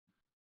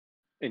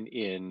an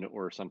inn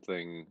or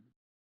something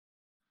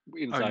Oh,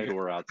 inside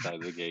or outside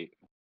of the gate.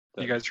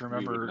 you that guys we would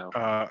remember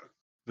know.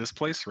 this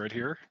place right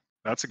here?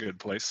 That's a good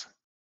place.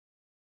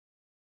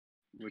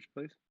 Which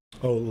place?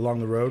 Oh, along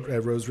the road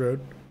at Rose Road.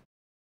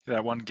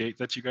 That one gate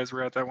that you guys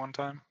were at that one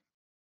time.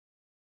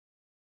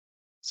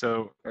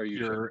 So Are you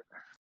sure?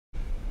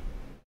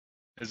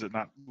 Is it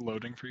not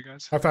loading for you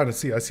guys? I found I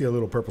see a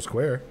little purple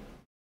square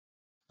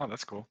Oh,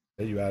 that's cool.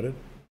 that you added.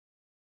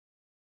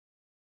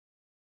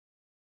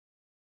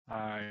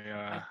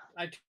 I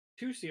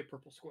too see a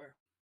purple square.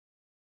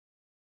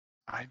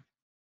 I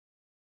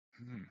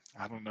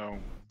don't know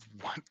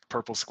what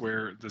purple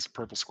square this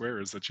purple square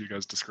is that you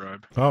guys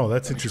describe. Oh,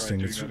 that's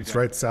interesting. It's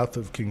right south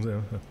of Kings.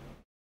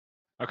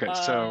 Okay,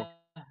 so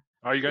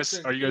are you guys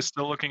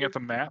still looking at the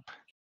map?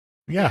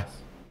 Yeah.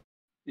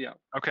 Yeah.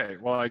 Okay.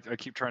 Well, I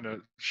keep trying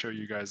to show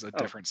you guys a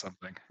different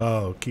something.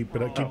 Oh, keep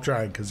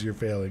trying because you're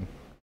failing.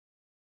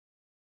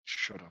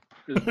 Shut up.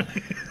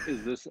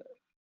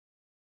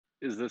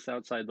 Is this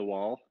outside the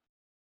wall?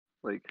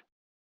 Like,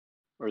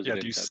 or is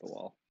it inside the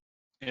wall?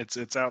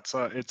 It's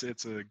outside. It's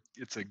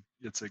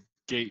a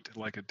gate,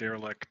 like a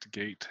derelict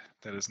gate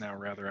that is now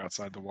rather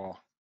outside the wall.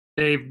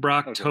 Dave,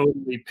 Brock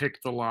totally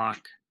picked the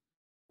lock.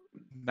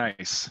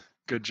 Nice.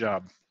 Good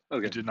job.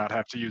 Okay. You did not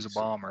have to use a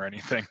bomb or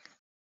anything.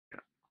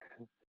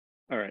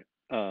 All right.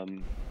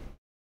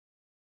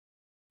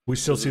 We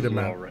still see the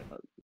map.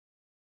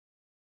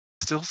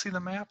 Still see the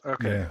map?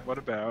 Okay. Yeah. What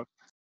about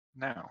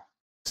now?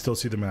 Still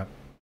see the map.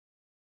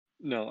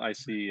 No, I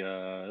see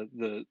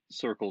the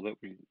circle the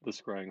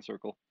scrying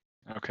circle.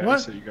 Okay, what?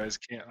 So you guys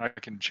can't. I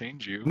can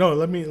change you. No,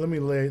 let me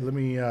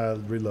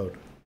reload.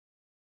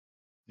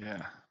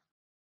 Yeah.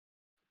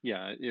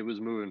 Yeah, it was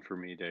moving for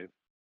me, Dave.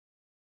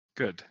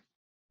 Good.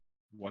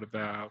 What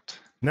about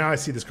now? I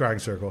see the scrying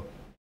circle.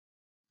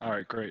 All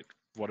right, great.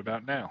 What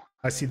about now?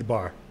 I see the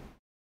bar.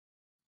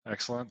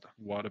 Excellent.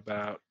 What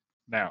about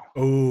now?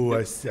 Oh,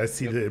 I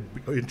see the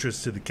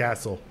entrance to the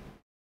castle.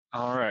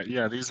 All right.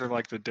 Yeah, these are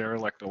like the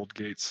derelict old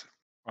gates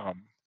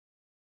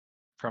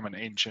from an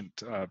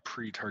ancient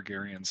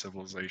pre-Targaryen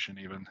civilization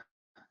even.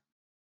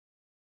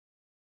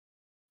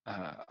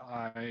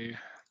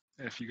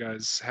 If you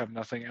guys have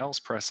nothing else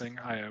pressing,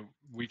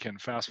 we can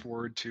fast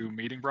forward to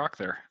meeting Brock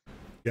there.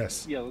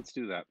 Yes. Yeah, let's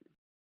do that.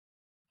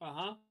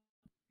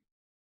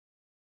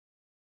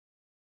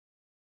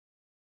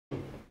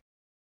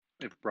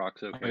 If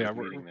Brock's okay with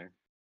meeting there.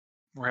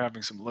 We're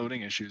having some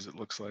loading issues, it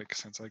looks like,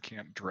 since I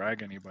can't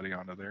drag anybody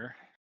onto there.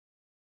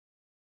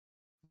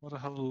 What a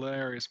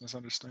hilarious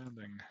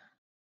misunderstanding.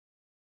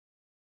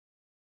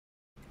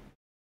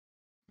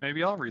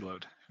 Maybe I'll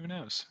reload. Who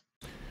knows?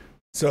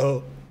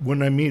 So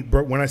when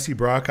I see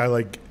Brock, I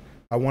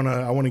want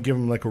to give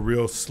him like a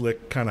real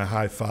slick kind of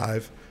high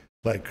five,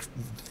 like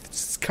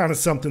it's kind of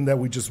something that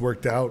we just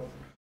worked out,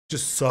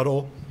 just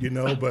subtle,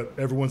 but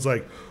everyone's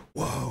like,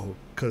 whoa,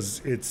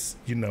 because it's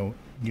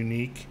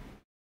unique.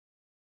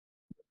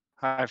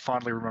 I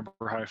fondly remember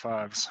high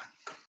fives.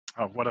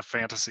 Oh, what a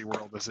fantasy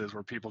world this is,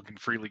 where people can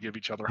freely give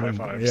each other high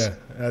fives.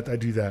 Yeah, I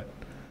do that.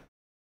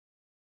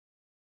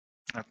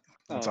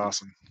 That's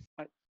awesome.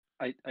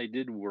 I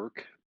did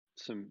work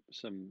some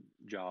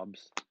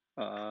jobs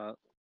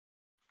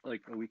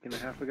like a week and a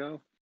half ago,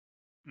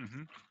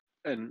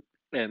 and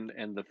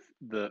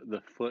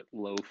the foot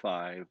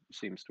lo-fi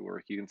seems to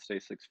work. You can stay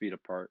 6 feet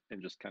apart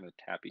and just kind of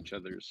tap each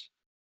other's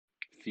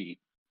feet.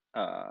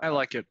 I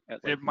like it.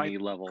 At like knee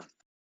level.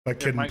 Like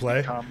Kid and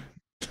Play.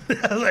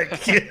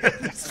 Like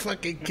this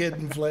fucking Kid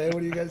and Play.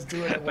 What are you guys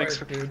doing at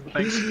work, dude?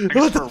 Thanks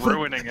for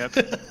ruining it.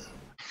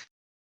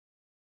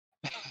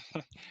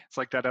 It's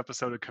like that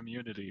episode of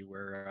Community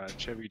where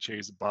Chevy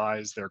Chase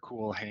buys their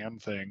cool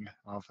hand thing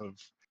off of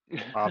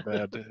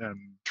Abed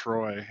and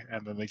Troy,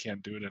 and then they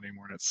can't do it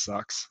anymore, and it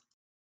sucks.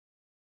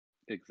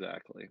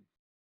 Exactly.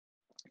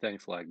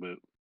 Thanks, Lagboot.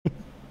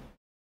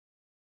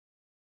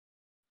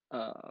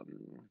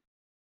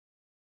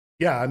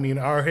 Yeah, I mean,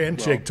 our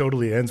handshake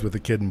totally ends with a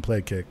Kid and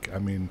Play kick. I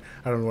mean,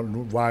 I don't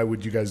know why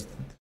would you guys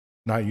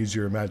not use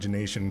your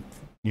imagination,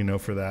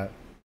 for that.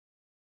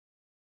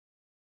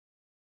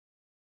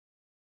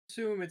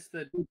 Assume it's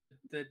the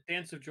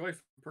dance of joy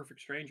from Perfect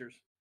Strangers.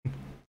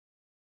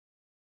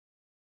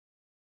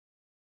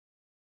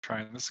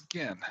 Trying this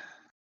again.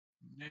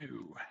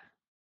 No.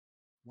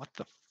 What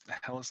the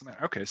hell is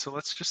that? Okay, so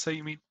let's just say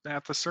you meet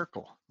at the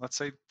circle. Let's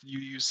say you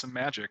use some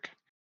magic,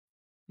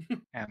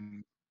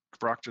 and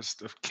Brock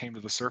just came to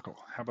the circle.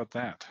 How about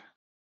that?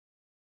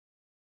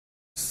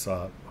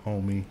 Sup,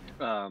 homie?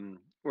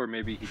 Or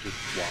maybe he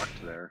just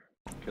walked there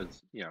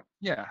because Yeah.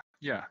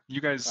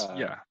 You guys,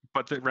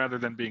 but rather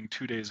than being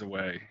 2 days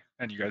away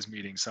and you guys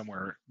meeting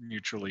somewhere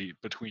mutually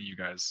between you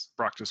guys,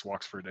 Brock just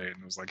walks for a day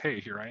and was like, "Hey,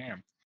 here I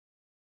am."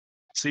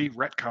 See,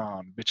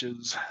 retcon,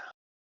 bitches.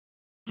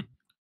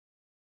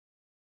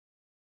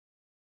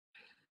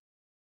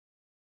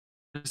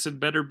 This had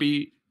better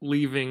be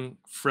leaving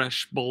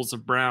fresh bowls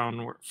of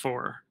brown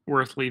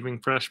worth leaving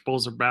fresh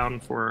bowls of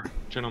brown for,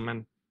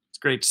 gentlemen. It's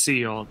great to see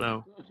you all,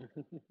 though.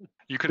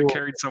 You could have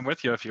carried some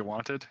with you if you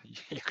wanted.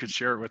 You could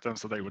share it with them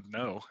so they would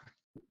know.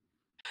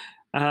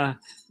 I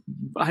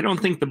don't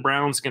think the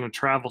brown's going to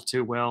travel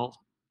too well,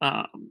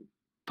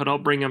 but I'll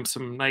bring him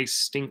some nice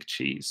stink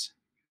cheese.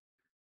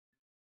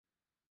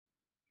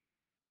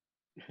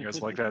 You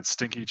guys like that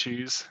stinky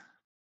cheese?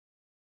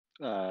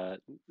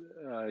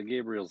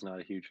 Gabriel's not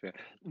a huge fan.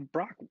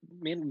 Brock,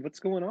 man, what's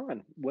going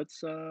on?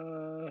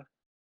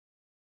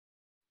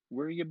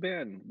 Where you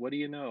been? What do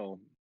you know?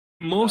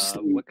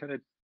 Mostly, what kind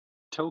of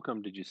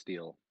token did you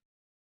steal?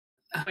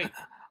 Wait.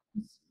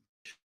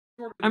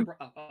 We're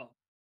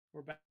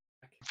back.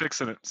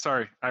 Fixing it.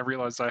 Sorry, I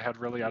realized I had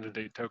really out of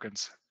date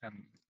tokens,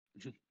 and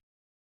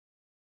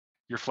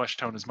your flesh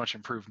tone is much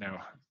improved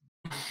now,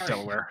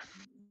 Delaware.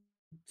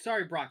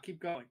 Sorry, Brock. Keep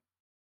going.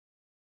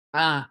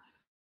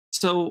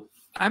 So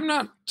I'm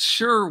not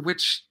sure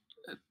which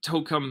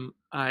token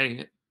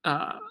I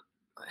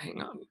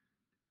hang on.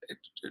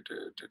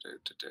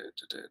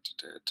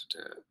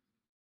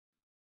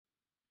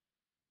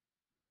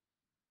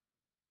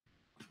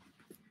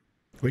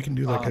 We can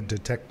do like a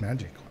detect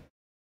magic.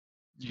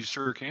 You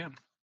sure can.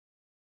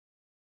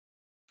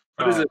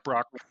 What is it?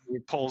 Brock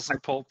pulls the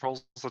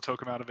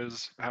token out of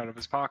his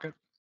pocket.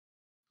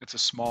 It's a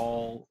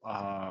small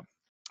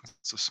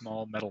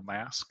metal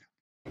mask.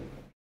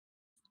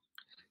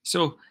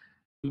 So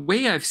the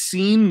way I've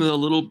seen the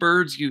little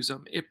birds use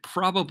them, it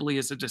probably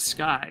is a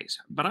disguise,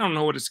 but I don't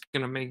know what it's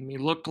going to make me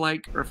look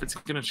like or if it's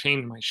going to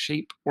change my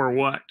shape or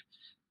what.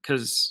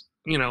 Because,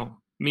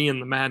 me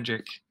and the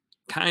magic,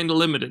 kind of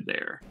limited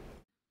there.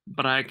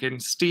 But I can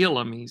steal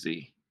them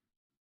easy.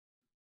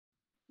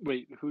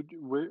 Wait,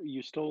 where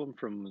you stole them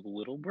from? The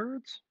little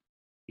birds?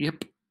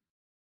 Yep.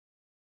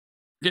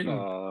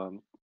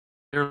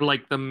 They're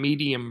like the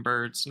medium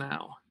birds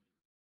now.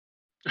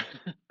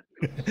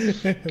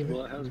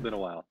 Well, it has been a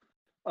while.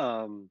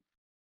 Can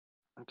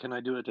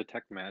I do a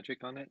detect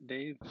magic on it,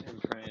 Dave,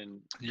 and try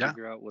and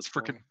figure out what's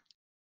freaking?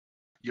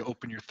 You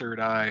open your third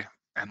eye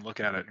and look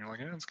at it, and you're like,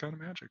 "Yeah, it's kind of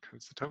magic.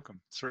 It's the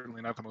token.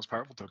 Certainly not the most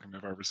powerful token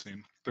I've ever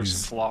seen. There's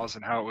some flaws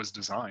in how it was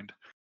designed."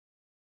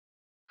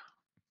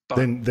 But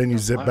then you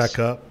zip back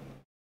up.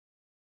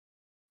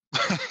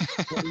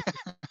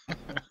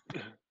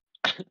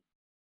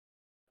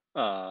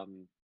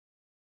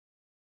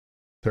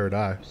 Third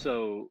eye.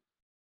 So,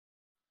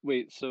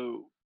 wait.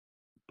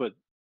 But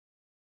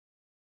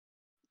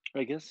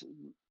I guess,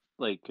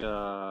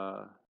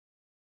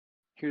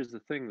 here's the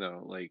thing,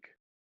 though.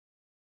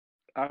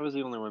 I was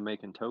the only one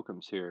making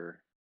tokens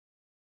here.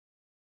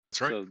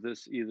 That's right. So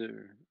this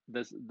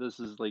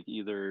is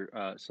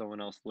either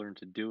someone else learned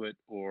to do it,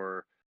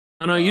 or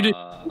no, you didn't.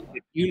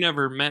 You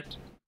never met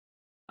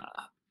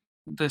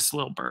this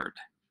little bird.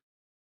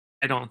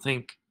 I don't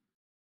think.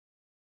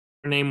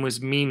 Her name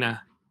was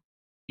Mina.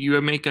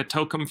 You make a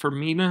token for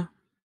Mina?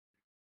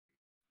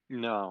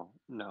 No.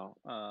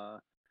 I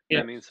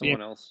mean,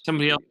 someone else.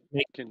 Somebody else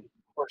can,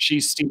 or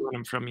she's stealing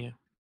them from you.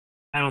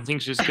 I don't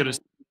think she's as good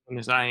as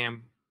I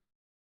am.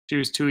 She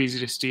was too easy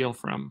to steal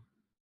from.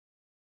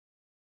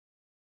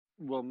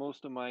 Well,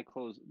 most of my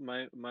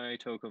my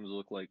tokens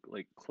look like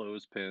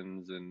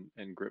clothespins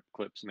and grip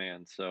clips,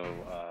 man. So.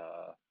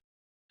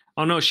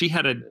 Oh no, she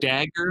had a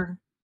dagger,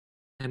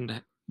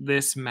 and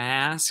this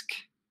mask,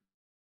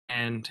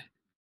 and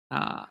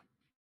a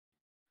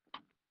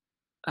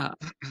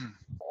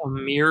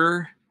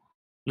mirror.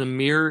 The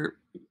mirror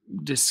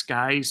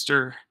disguised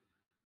her,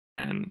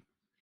 and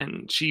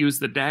she used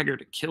the dagger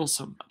to kill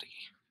somebody.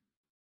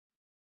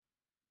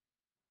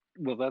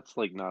 Well, that's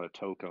not a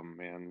token,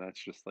 man.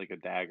 That's just like a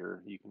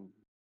dagger. You can.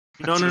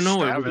 No.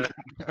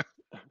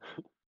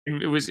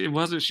 It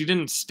wasn't. She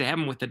didn't stab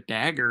him with a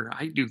dagger.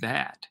 I do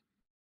that.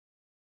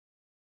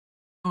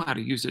 I know how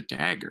to use a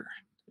dagger.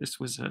 This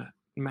was a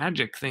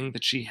magic thing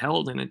that she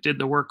held, and it did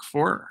the work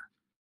for her.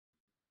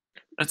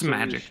 That's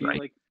magic,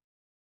 right?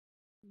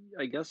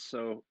 I guess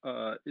so.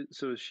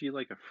 So is she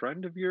a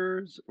friend of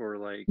yours, or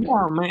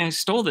Yeah, man, I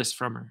stole this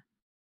from her.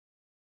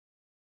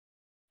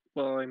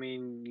 Well, I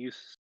mean, you.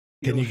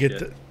 Can you get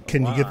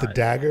the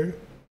dagger?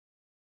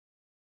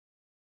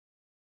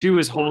 She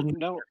was holding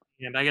it,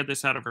 and I got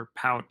this out of her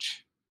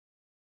pouch.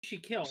 She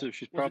killed. So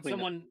she's probably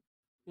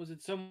Was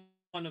it someone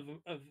of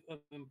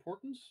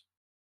importance?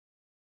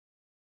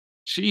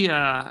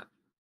 I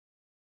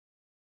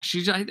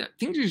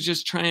think she was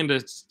just trying to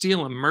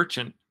steal a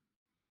merchant.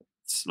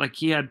 It's like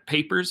he had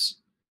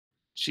papers.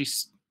 She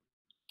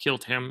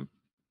killed him,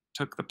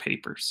 took the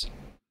papers.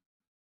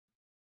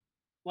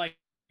 Like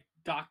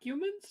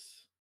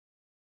documents?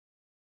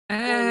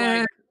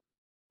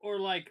 Or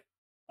like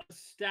a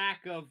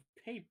stack of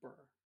paper?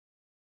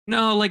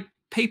 No, like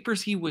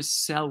papers he was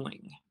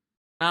selling.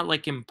 Not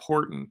like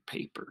important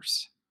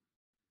papers.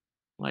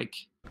 Like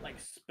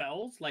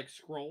spells? Like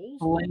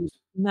scrolls?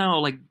 No,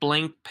 like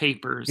blank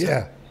papers.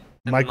 Yeah.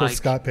 Michael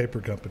Scott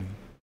Paper Company.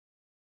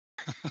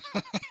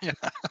 Yeah.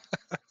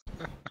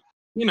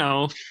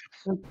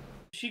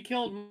 She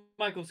killed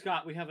Michael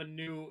Scott. We have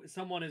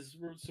someone has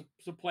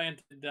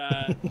supplanted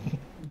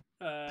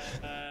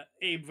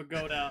Abe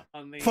Vigoda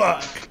on the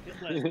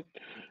hit list.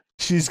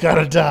 She's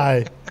gotta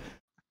die.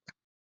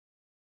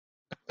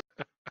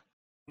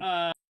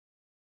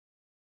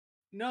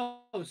 No,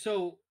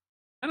 so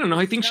I don't know.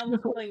 I think she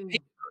selling was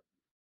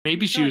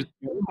maybe she was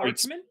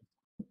parchment.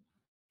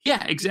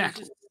 Yeah, It was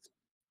exactly. just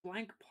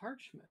blank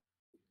parchment.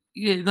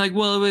 Yeah, like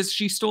well, it was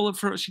she stole it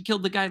from. She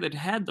killed the guy that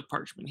had the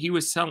parchment. He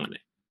was selling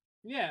it.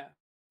 Yeah.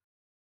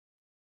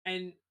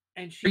 And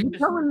she Are you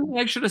just telling me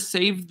I should have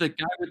saved the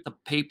guy with the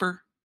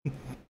paper?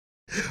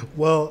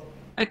 Well,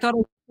 I thought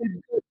I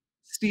did good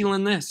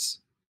stealing this.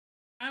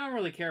 I don't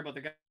really care about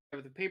the guy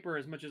with the paper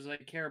as much as I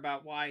care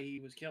about why he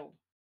was killed.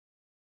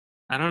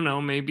 I don't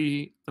know.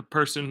 Maybe the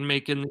person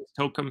making these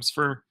tokens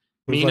for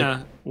was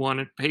Mina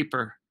wanted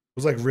paper. it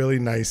was like really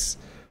nice,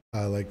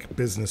 like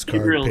business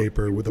card Gabriel,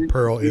 paper with a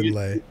pearl you use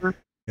inlay. paper?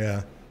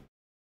 Yeah.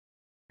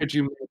 Could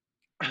you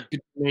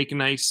make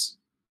nice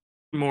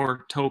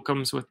more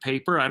tokens with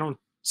paper? I don't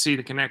see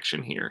the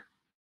connection here.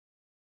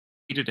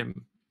 Needed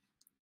him.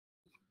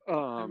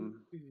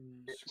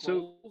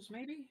 Scrolls,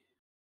 maybe?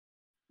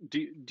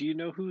 Do you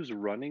know who's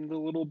running the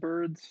little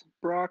birds,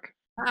 Brock?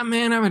 Ah,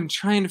 man, I've been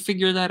trying to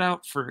figure that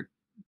out for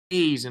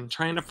days and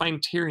trying to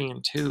find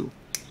Tyrion too.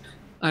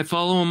 I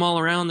follow them all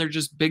around. They're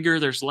just bigger.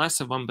 There's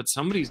less of them, but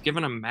somebody's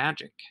giving them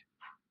magic.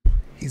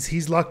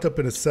 He's locked up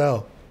in a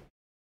cell.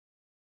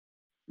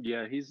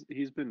 Yeah, he's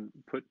been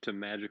put to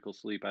magical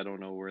sleep. I don't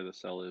know where the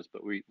cell is,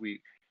 but we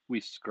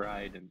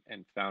scryed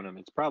and found him.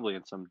 It's probably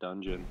in some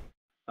dungeon.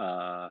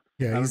 Yeah,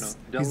 he's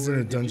in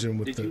a dungeon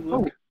with the. Did you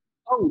look?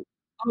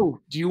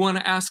 Oh! Do you want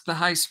to ask the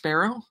High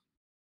Sparrow?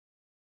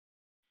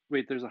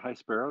 Wait, there's a High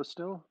Sparrow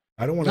still?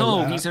 I don't want to.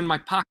 No, he's in my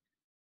pocket.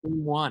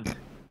 One.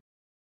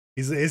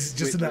 It's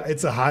just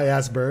it's a high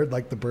ass bird.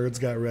 Like the bird's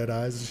got red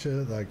eyes and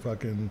shit. Like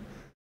fucking.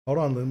 Hold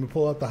on, let me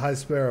pull out the High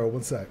Sparrow.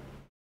 One sec.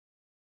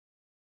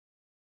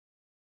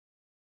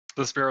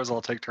 The sparrows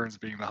all take turns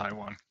being the high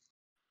one.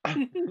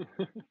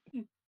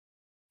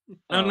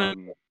 No.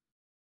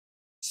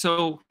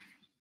 So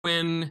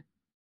when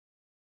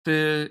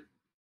the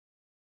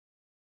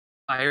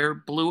fire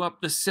blew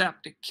up the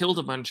sept, it killed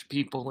a bunch of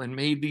people and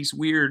made these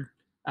weird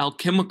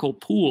alchemical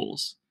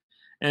pools.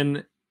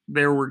 And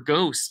there were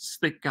ghosts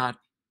that got,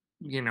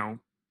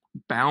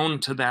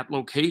 bound to that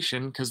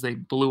location because they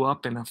blew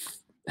up in a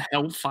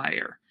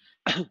hellfire.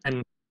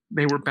 And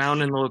they were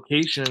bound in the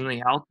location, and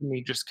the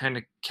alchemy just kind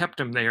of kept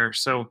them there.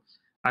 So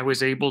I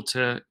was able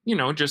to,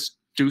 just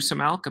do some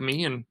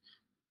alchemy and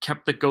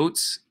kept the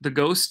ghosts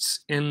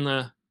in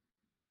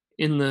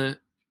the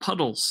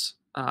puddles.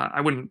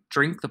 I wouldn't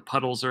drink the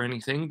puddles or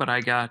anything, but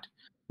I got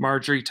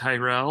Marjorie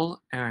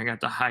Tyrell, and I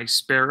got the High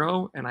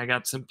Sparrow, and I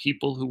got some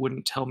people who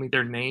wouldn't tell me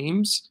their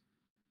names,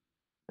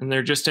 and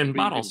they're just in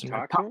bottles. You can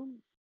talk to them?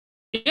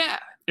 Yeah,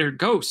 they're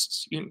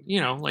ghosts.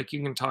 Like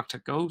you can talk to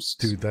ghosts.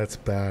 Dude, that's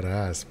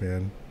badass,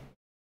 man.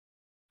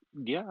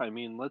 Yeah, I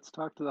mean, let's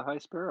talk to the High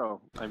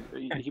Sparrow.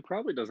 He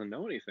probably doesn't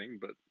know anything,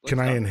 but can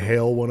I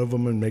inhale one of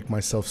them and make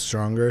myself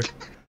stronger?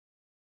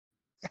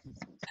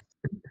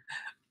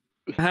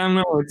 I don't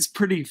know. It's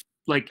pretty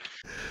as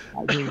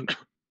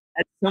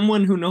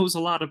someone who knows a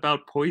lot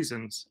about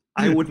poisons,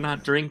 I would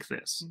not drink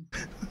this.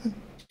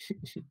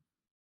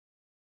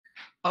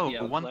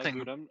 Yeah, one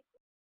thing,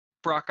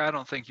 Brock, I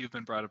don't think you've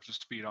been brought up to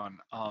speed on.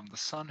 The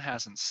sun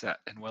hasn't set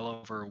in well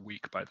over a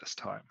week by this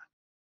time.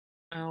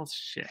 Oh,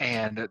 shit.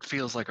 And it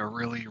feels like a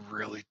really,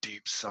 really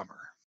deep summer.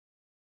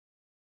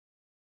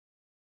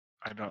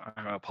 I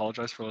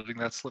apologize for letting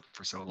that slip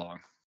for so long.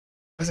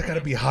 Why's it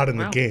gotta be hot in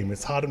the game?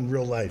 It's hot in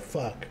real life.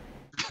 Fuck.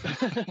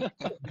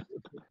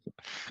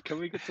 Can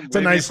we get some? It's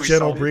a nice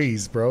gentle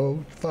breeze,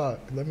 bro. Fuck.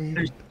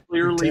 There's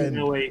clearly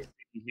no AC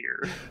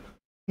here.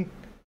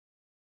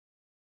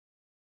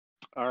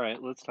 All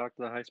right, let's talk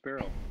to the High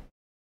Sparrow.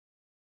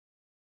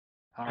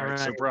 All right.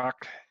 So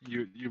Brock,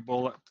 you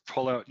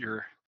pull out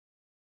your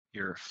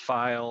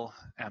file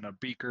and a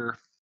beaker,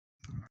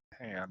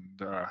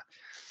 and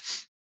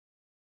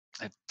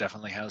it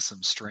definitely has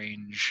some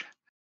strange,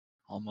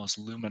 almost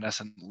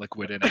luminescent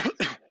liquid in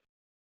it.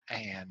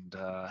 And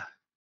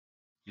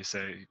you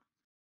say,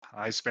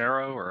 "High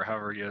Sparrow," or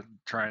however you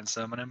try and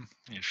summon him.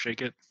 You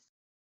shake it.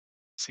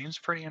 Seems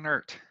pretty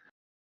inert.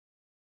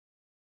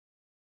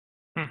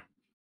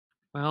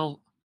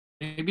 Well,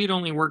 maybe it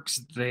only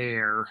works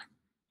there.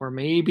 Or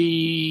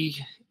maybe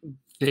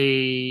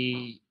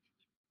they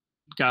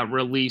got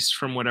released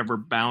from whatever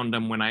bound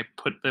them when I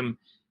put them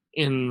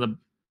in the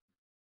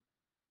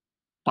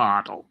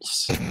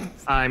bottles.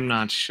 I'm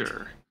not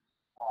sure.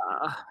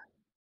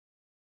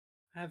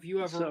 Have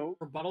you ever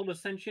bottled a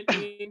sentient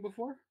being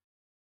before?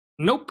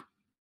 Nope.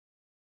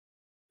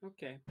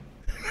 Okay.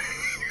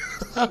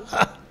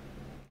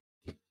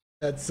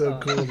 That's so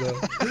cool, though.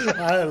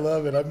 I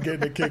love it. I'm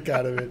getting a kick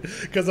out of it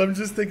because I'm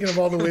just thinking of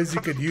all the ways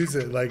you could use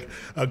it, like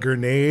a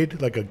grenade,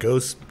 like a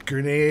ghost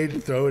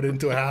grenade. Throw it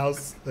into a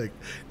house. Like,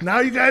 now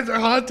you guys are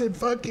haunted.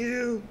 Fuck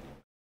you.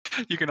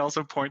 You can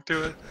also point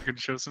to it. You can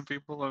show some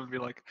people and be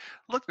like,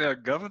 "Look there,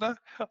 Governor.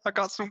 I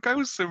got some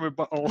ghosts in my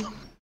bottle."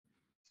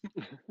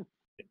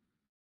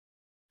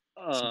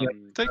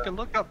 Take a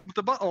look up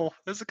the bottle.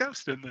 There's a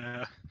ghost in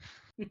there.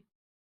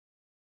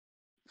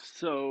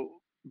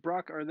 So,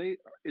 Brock,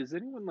 is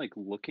anyone like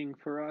looking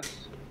for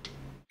us?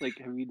 like,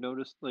 have you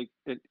noticed, like,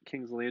 at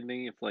King's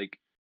Landing, if, like,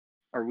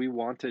 are we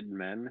wanted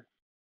men?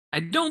 I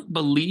don't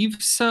believe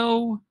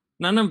so.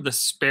 None of the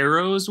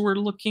sparrows were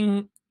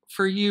looking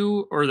for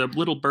you, or the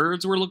little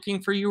birds were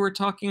looking for you or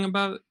talking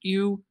about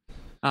you.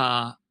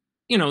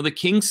 The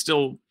king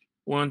still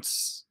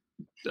wants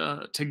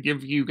to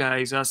give you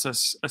guys a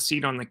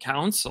seat on the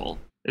council,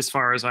 as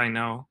far as I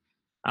know.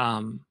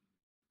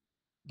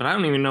 But I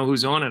don't even know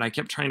who's on it. I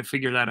kept trying to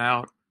figure that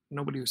out.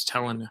 Nobody was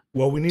talking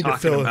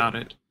about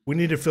it. We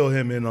need to fill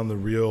him in on the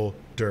real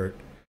dirt,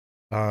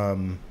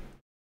 on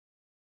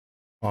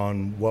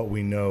what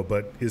we know.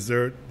 But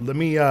let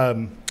me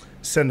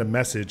send a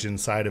message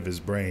inside of his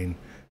brain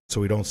so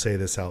we don't say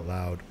this out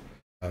loud,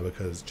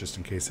 because just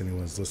in case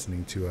anyone's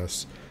listening to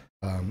us,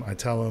 I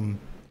tell him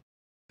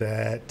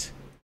that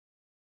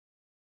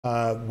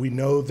we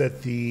know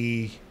that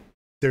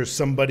there's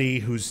somebody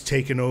who's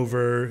taken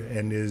over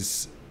and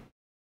is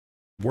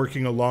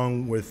working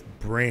along with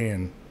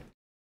Bran,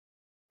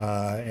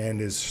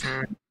 and is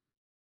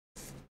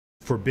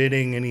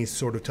forbidding any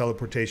sort of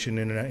teleportation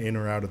in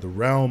or out of the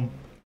realm.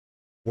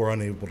 We're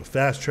unable to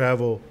fast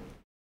travel.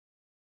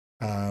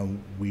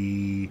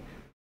 We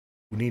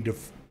need to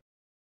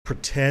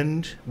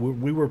pretend.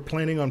 We were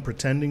planning on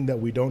pretending that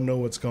we don't know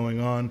what's going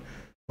on,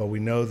 but we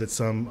know that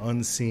some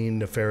unseen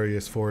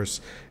nefarious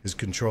force is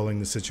controlling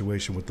the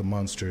situation with the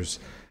monsters,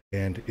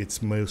 and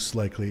it's most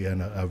likely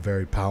a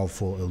very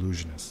powerful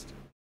illusionist.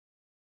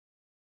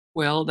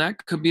 Well,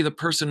 that could be the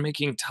person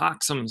making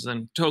toxins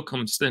and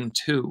tokems then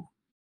too.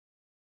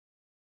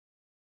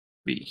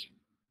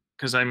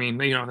 Because I mean,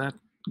 that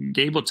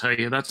Gabe will tell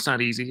you that's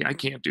not easy. I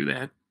can't do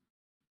that.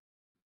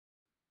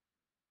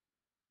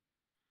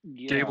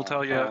 Yeah, Gabe will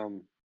tell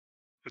you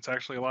it's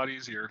actually a lot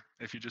easier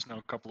if you just know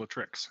a couple of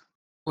tricks.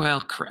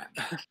 Well, crap.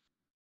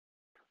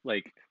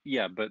 Like,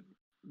 yeah, but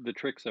the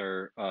tricks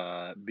are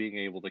being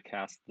able to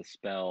cast the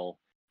spell,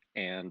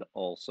 and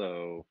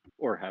also,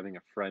 or having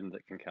a friend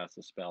that can cast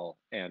a spell,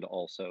 and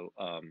also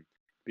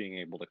being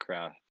able to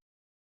craft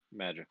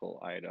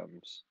magical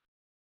items.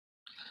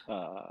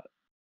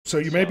 So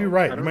you may be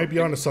right. You might be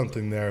onto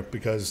something there,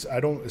 because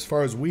as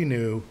far as we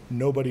knew,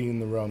 nobody in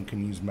the realm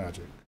can use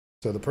magic.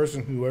 So the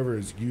person, whoever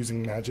is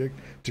using magic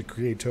to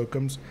create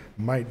tokens,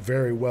 might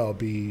very well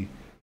be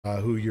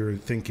who you're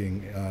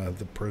thinking,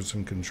 the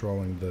person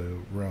controlling the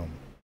realm.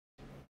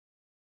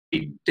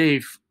 Hey,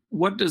 Dave,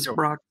 what does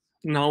Brock's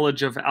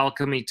knowledge of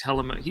alchemy tell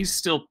him? He's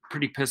still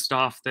pretty pissed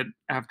off that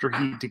after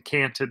he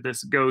decanted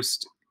this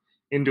ghost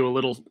into a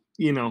little,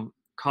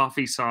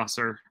 coffee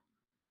saucer,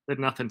 that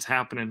nothing's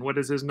happening. What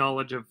does his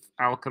knowledge of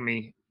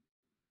alchemy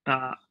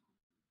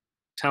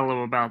tell him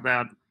about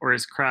that, or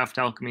his craft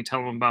alchemy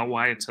tell him about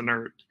why it's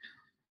inert?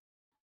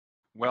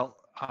 Well,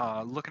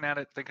 looking at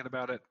it, thinking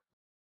about it,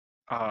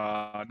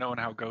 knowing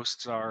how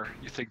ghosts are,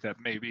 you think that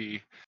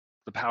maybe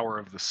the power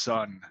of the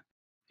sun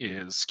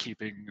is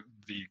keeping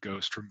the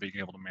ghost from being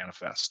able to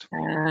manifest.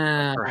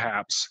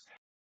 Perhaps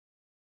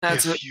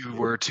if you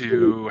were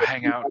to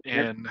hang out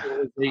in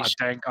a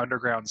dank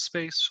underground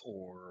space,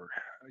 or,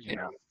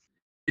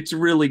 It's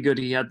really good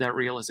he had that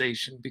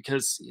realization,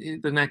 because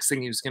the next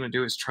thing he was going to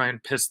do is try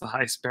and piss the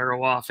High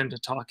Sparrow off into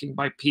talking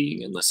by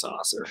peeing in the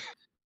saucer.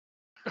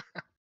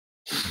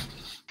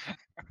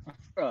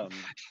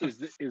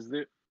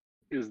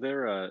 Is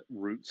there a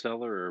root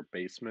cellar or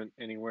basement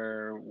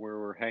anywhere where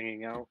we're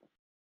hanging out?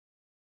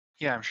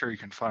 Yeah, I'm sure you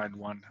can find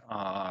one.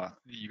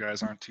 You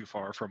guys aren't too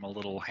far from a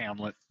little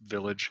hamlet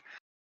village,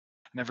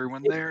 and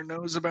everyone there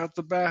knows about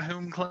the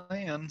Bahum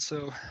clan,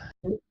 so...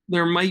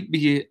 There might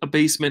be a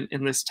basement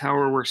in this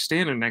tower we're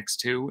standing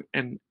next to,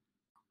 and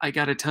I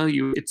gotta tell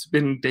you, it's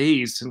been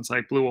days since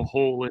I blew a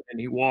hole in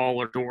any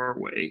wall or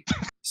doorway.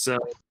 So,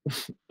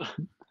 if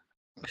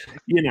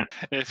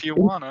you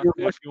wanna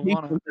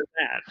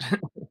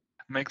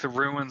make the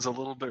ruins a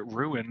little bit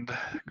ruined,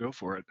 go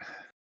for it.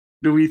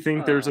 Do we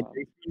think there's a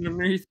basement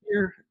underneath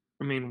here?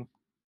 I mean,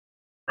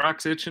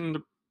 Brock's itching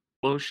to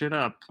blow shit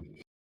up.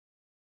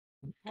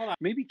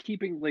 Maybe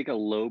keeping like a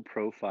low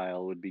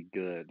profile would be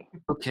good.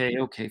 Okay,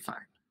 fine.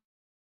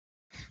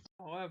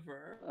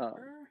 However,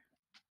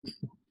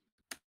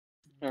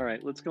 all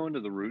right, let's go into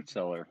the root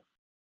cellar.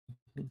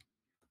 You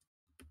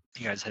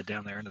guys head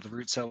down there into the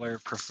root cellar,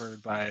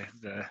 preferred by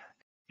the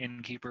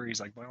innkeeper. He's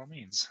like, by all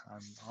means,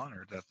 I'm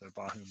honored that the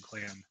Bahum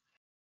clan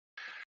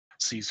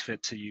sees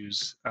fit to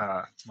use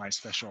my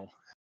special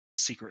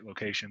secret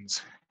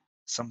locations.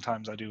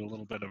 Sometimes I do a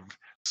little bit of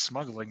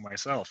smuggling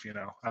myself,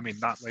 I mean,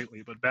 not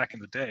lately, but back in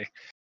the day.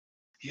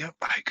 Yep,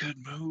 I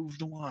could move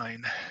the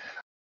wine.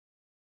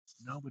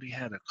 Nobody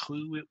had a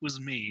clue it was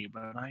me,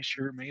 but I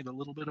sure made a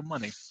little bit of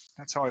money.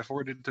 That's how I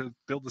afforded to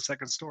build the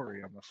second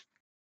story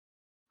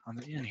on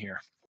the inn here.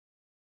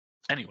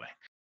 Anyway,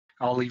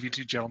 I'll leave you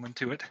two gentlemen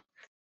to it.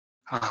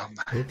 Wait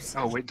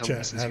until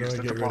Mrs. hears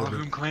that the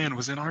Bahum clan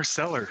was in our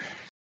cellar.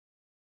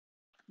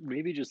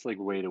 Maybe just like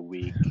wait a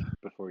week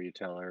before you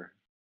tell her.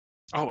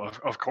 Oh,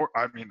 of course.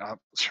 I mean, the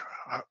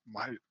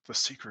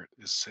secret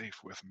is safe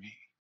with me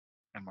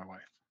and my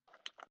wife.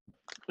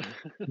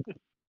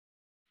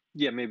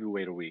 Yeah, maybe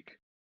wait a week.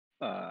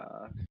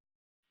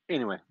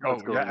 Anyway. Oh,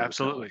 let's go yeah, into the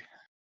absolutely.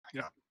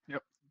 Yep.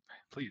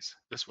 Please,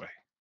 this way.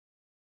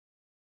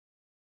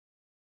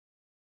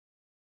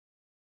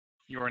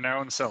 You are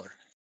now in the cellar.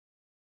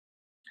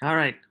 All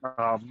right.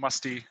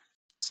 Musty,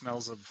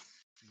 smells of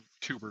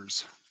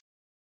tubers.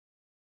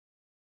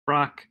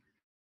 Brock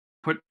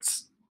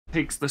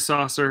takes the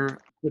saucer,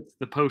 puts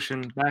the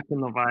potion back in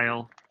the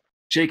vial,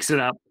 shakes it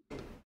up,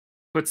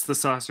 puts the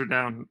saucer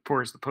down,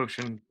 pours the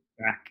potion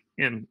back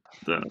in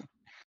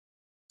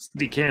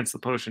decants the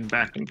potion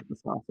back into the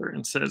saucer,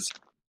 and says,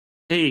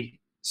 "Hey,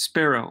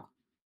 Sparrow,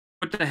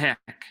 what the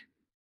heck?"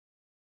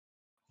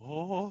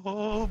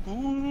 Oh,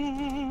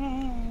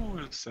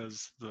 boo!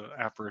 Says the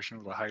apparition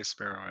of the High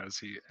Sparrow as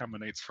he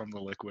emanates from the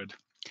liquid.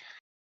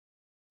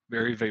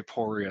 Very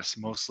vaporous,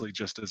 mostly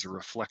just as a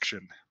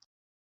reflection.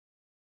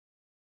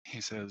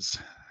 He says,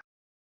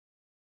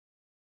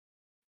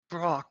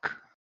 Brock,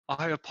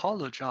 I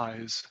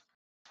apologize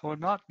for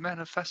not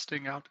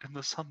manifesting out in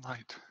the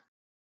sunlight,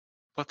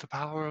 but the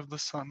power of the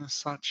sun is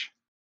such.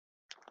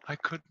 I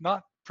could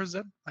not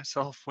present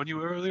myself when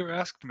you earlier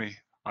asked me.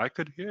 I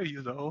could hear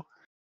you, though.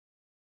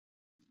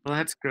 Well,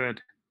 that's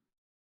good.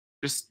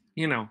 Just,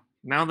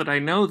 now that I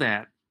know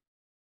that,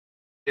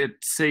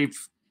 it saved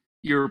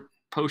your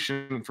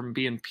potion from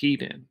being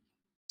peed in.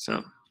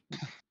 So,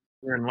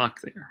 you're in luck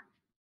there.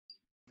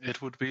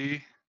 It would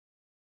be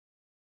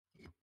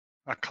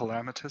a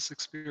calamitous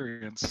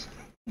experience.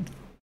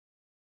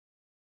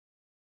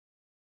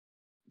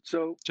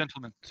 So,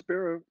 gentlemen,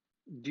 Sparrow,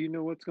 do you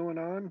know what's going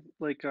on?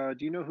 Like, do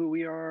you know who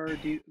we are?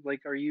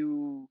 Are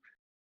you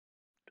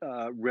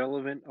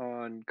relevant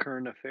on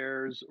current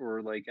affairs,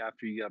 or like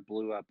after you got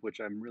blew up, which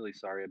I'm really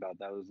sorry about.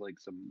 That was like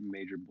some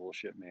major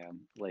bullshit, man.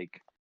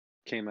 Like,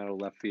 came out of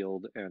left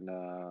field, and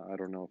I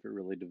don't know if it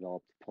really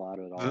developed the plot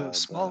at all. The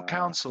small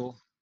council,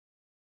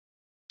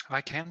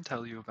 I can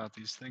tell you about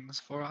these things,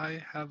 for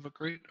I have a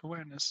great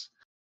awareness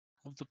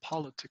of the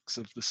politics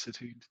of the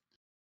city.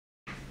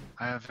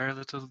 I have very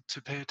little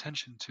to pay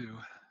attention to,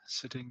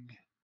 sitting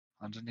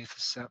underneath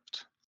the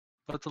sept.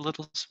 But the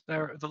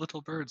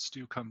little birds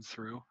do come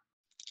through,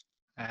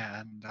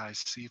 and I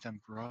see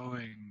them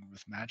growing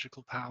with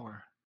magical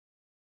power.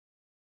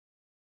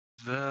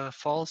 The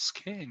false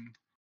king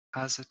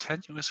has a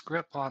tenuous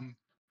grip on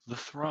the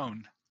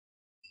throne,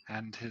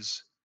 and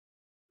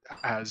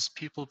as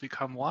people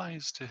become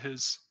wise to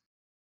his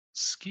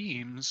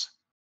schemes,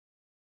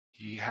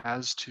 he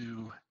has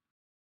to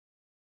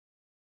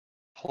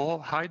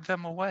hide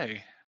them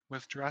away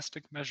with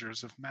drastic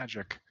measures of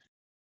magic.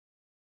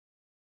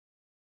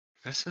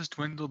 This has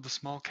dwindled the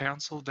small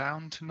council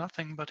down to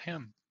nothing but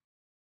him.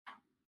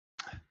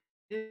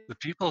 The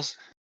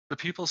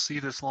people see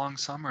this long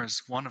summer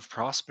as one of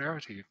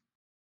prosperity,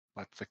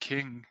 but the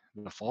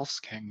false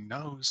king,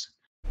 knows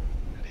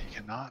that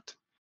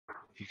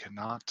he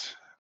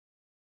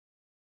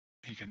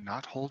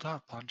cannot hold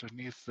up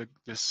underneath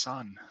this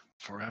sun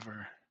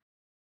forever.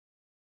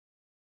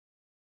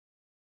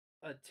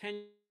 A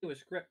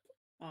tenuous grip.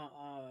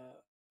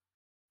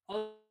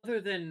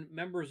 Other than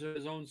members of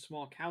his own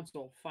small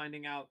council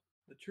finding out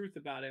the truth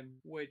about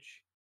him,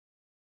 which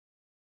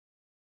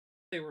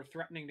they were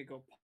threatening to go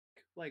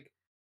public. Like,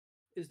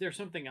 is there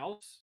something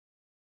else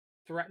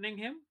threatening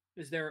him?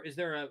 Is there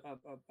a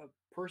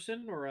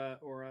person or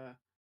a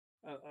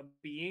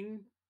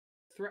being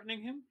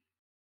threatening him?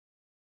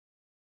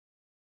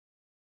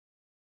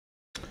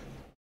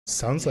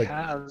 Sounds He like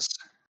has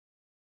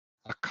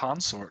a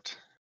consort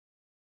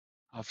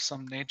of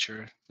some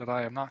nature that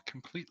I am not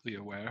completely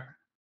aware.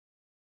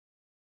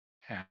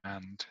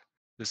 And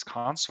this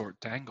consort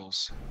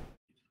dangles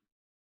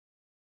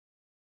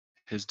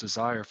his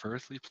desire for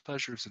earthly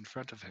pleasures in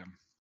front of him.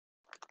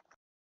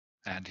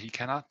 And he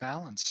cannot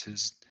balance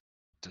his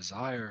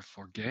desire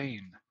for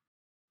gain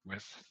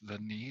with the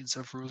needs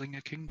of ruling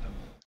a kingdom.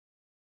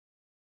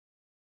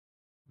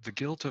 The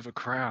guilt of a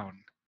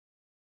crown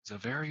is a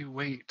very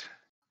weight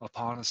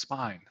upon a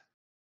spine,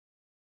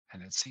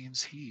 and it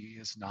seems he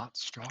is not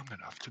strong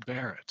enough to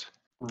bear it.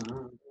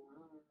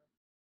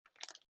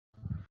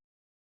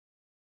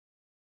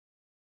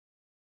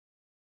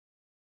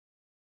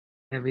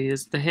 Heavy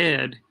is the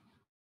head.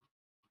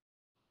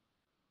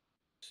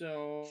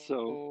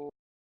 So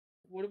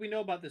what do we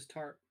know about this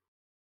tart?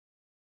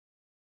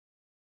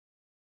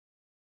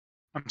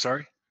 I'm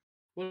sorry?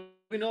 What do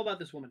we know about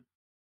this woman?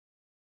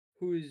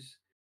 Who's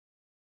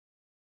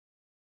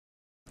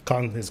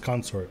his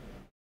consort.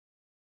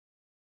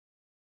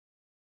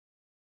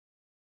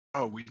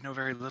 Oh, we know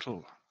very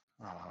little.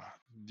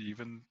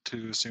 Even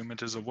to assume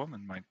it is a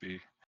woman might be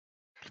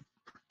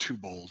too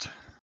bold.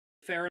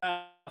 fair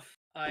enough.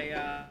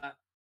 I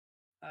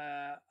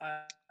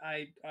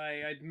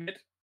admit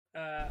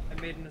I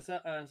made an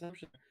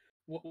assumption.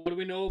 What do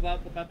we know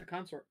about the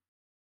consort?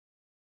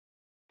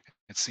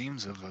 It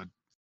seems of a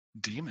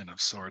demon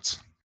of sorts.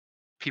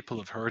 People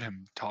have heard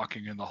him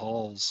talking in the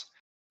halls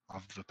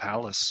of the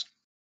palace.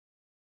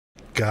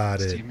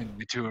 Got it.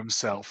 Seemingly to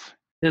himself.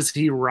 Does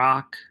he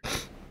rock?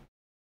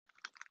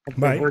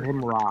 I heard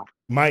him rock.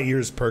 My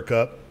ears perk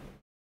up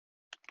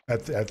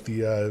at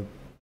the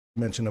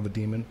mention of a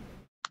demon.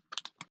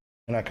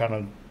 And I kind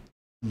of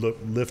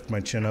lift my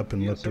chin up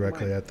and Yeah, look so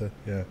directly mine. at the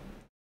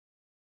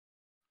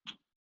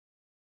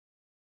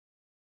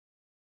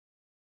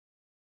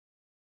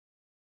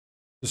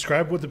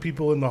Describe what the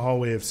people in the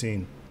hallway have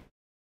seen.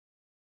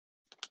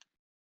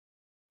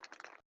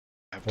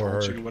 I've Or told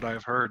heard. you what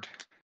I've heard Is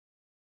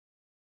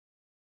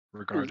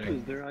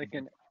regarding. there like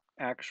an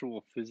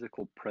actual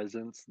physical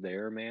presence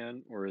there,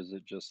 man, or is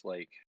it just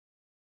like,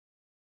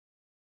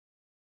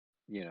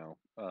 you know,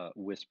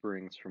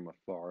 whisperings from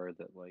afar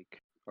that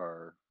like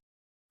are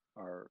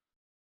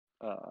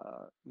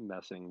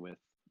messing with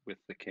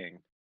the king?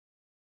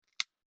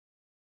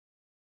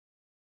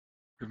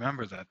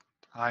 Remember that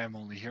I am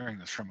only hearing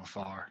this from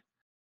afar.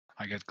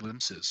 I get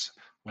glimpses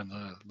when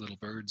the little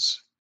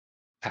birds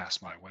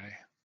pass my way.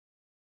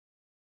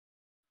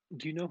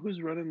 Do you know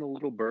who's running the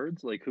little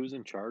birds? Like, who's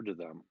in charge of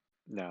them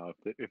now?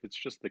 If it's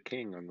just the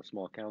king on the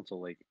small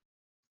council, like,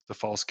 The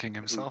false king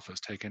who? himself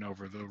has taken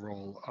over the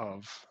role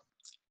of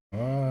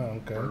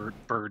Okay.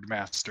 bird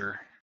master.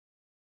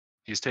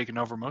 He's taken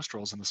over most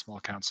roles in the small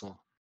council.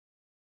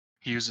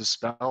 He uses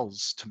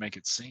spells to make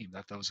it seem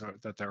that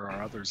there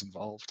are others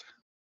involved.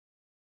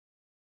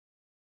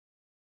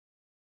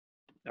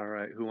 All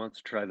right, who wants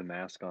to try the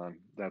mask on?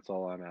 That's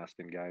all I'm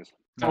asking, guys.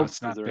 No, Oh,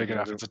 it's not there big any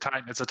enough. other?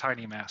 It's a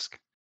tiny mask,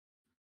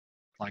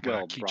 like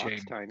Well, a Brock's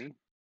keychain. tiny.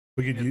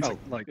 We could use Oh,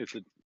 Like it's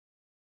a.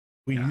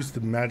 we yeah, use the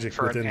magic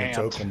for an within the ant.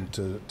 token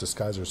to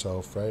disguise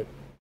ourselves, right?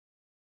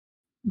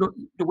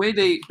 The way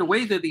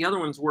that the other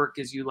ones work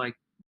is you like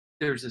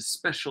there's a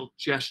special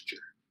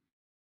gesture.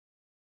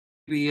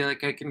 Maybe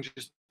like I can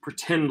just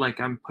pretend like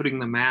I'm putting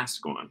the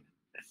mask on,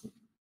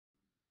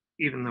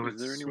 even though Is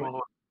it's there any way?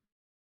 small.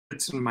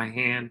 It's in my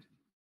hand.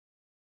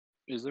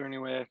 Is there any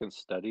way I can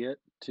study it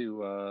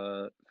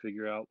to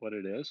figure out what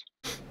it is?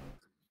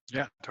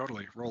 Yeah,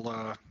 totally. Roll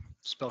a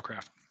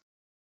spellcraft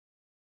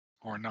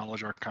or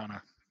knowledge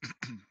arcana,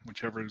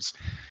 whichever is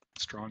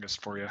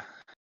strongest for you.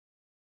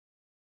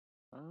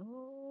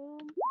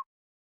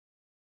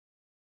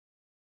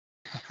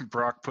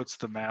 Brock puts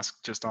the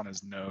mask just on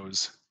his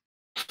nose.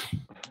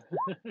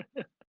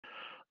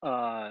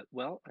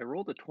 Well, I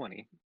rolled a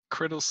 20,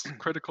 Critical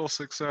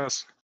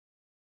success.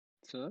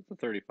 so that's a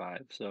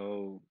 35.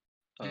 So,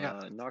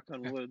 Yeah. knock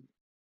on wood.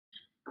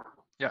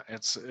 Yeah,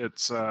 it's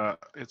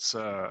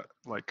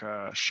like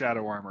a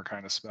shadow armor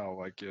kind of spell.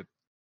 Like it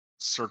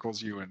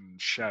circles you in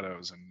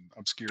shadows and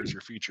obscures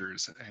your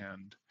features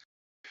and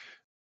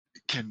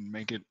can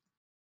make it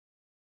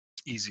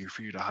easier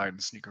for you to hide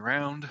and sneak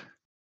around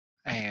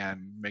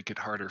and make it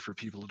harder for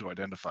people to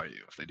identify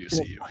you if they do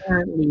see you.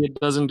 Apparently, it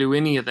doesn't do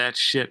any of that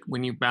shit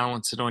when you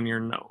balance it on your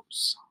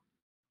nose.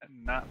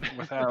 Not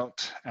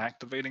without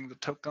activating the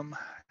token,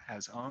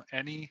 as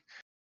any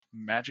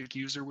magic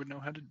user would know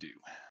how to do.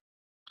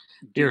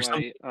 Here,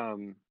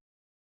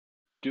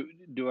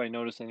 Do I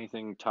notice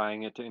anything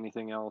tying it to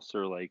anything else,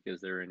 or like is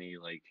there any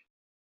like,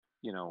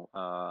 you know,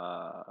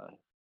 I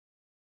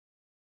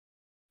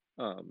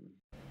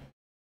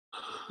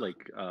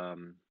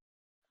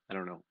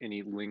don't know,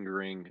 any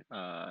lingering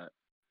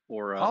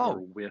aura or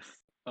whiff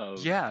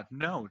of? Yeah,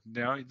 no.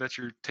 Now that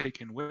you're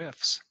taking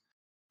whiffs,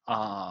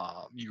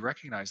 you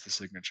recognize the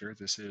signature.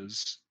 This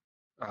is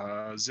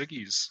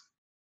Ziggy's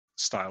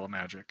style of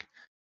magic.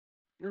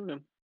 Okay.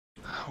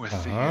 With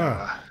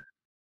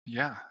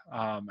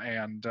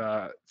and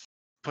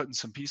putting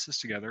some pieces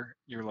together,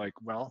 you're like,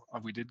 well,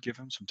 we did give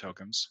him some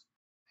tokens,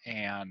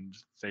 and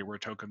they were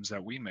tokens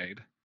that we made.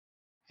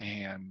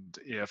 And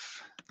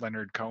if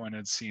Leonard Cohen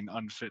had seen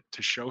unfit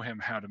to show him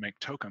how to make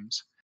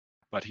tokens,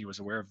 but he was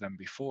aware of them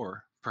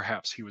before,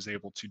 perhaps he was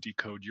able to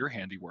decode your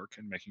handiwork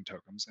in making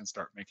tokens and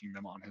start making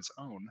them on his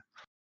own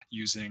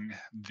using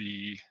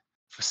the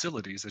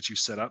facilities that you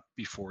set up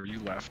before you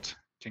left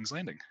King's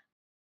Landing.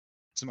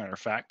 As a matter of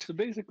fact, so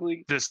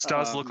basically, this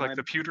does look like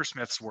the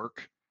pewtersmith's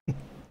work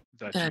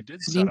that you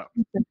did set up.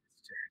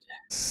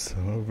 So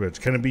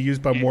rich. Can it be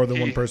used by more than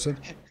one person?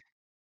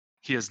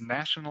 He has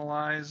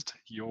nationalized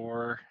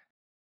your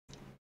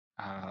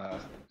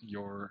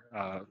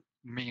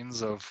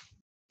means of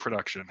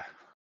production.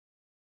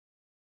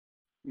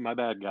 My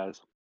bad,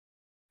 guys.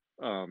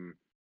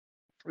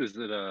 Is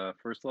it a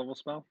first level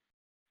spell?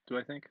 Do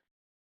I think?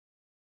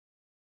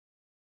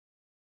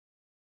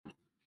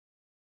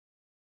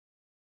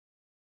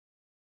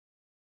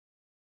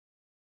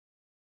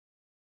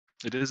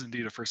 It is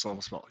indeed a first level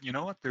spell. You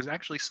know what? There's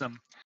actually some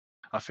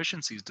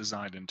efficiencies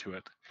designed into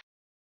it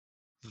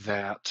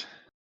that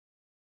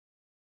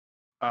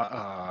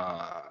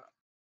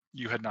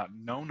you had not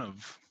known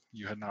of,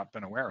 you had not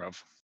been aware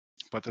of,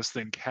 but this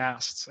thing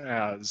casts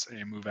as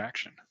a move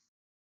action.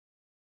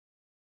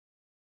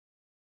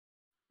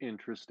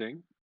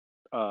 Interesting.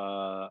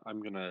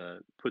 I'm gonna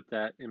put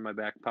that in my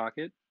back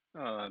pocket,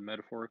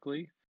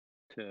 metaphorically,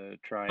 to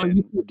try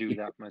and do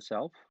that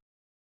myself.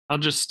 I'll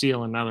just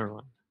steal another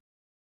one.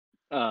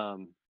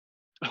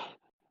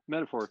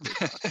 Metaphorically.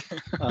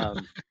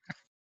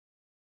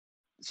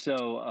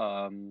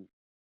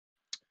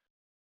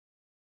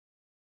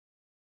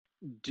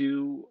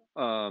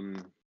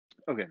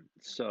 Okay,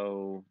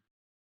 so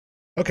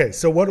Okay,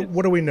 so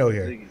what do we know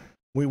here?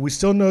 We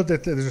still know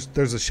that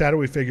there's a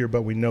shadowy figure,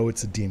 but we know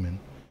it's a demon.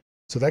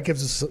 So that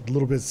gives us a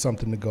little bit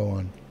something to go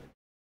on.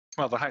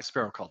 Well, the High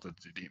Sparrow cult is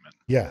a demon.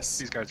 Yes.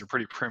 These guys are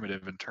pretty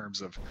primitive in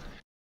terms of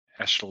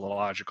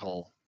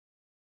eschatological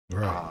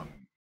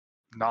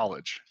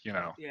knowledge, you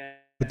know. Yeah.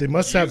 But they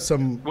must have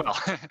some. Well,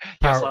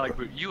 yes, like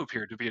you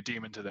appear to be a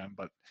demon to them,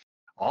 but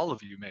all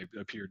of you may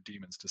appear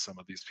demons to some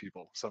of these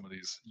people, some of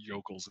these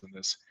yokels in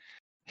this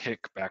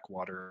hick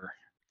backwater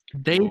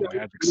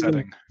magic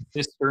setting.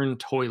 Cistern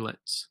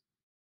toilets.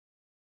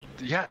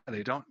 Yeah,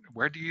 they don't.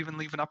 Where do you even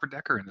leave an upper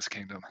decker in this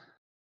kingdom?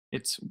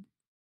 It's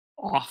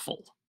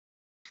awful.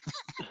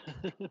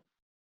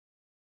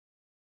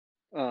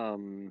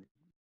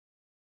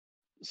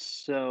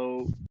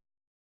 So,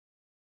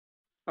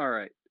 all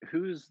right,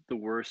 who's the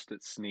worst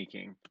at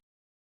sneaking?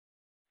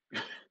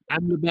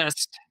 I'm the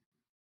best.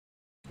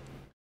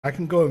 I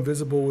can go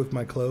invisible with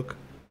my cloak.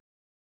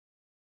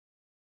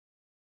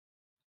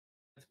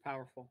 That's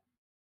powerful.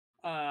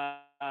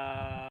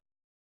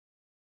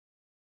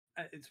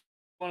 It's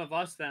one of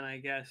us then, I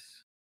guess.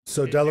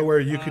 So Delaware,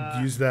 you could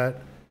use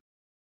that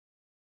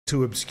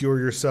to obscure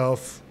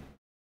yourself.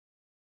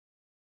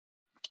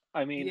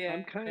 I mean, yeah,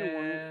 I'm kind of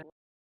one.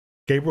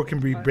 Gabriel can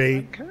be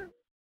bait.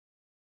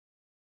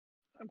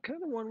 I'm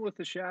kind of one with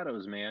the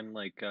shadows, man.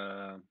 Like,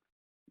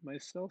 my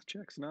stealth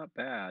check's not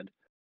bad.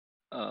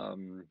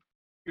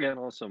 And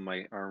also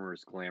my armor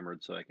is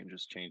glamored, so I can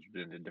just change it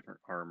into different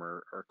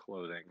armor or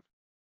clothing.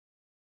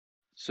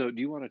 So,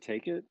 do you want to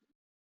take it,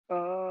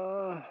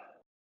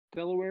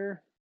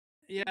 Delaware?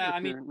 Yeah, I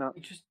mean,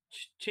 just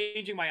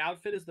changing my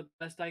outfit is the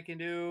best I can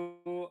do.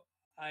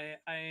 I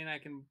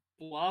can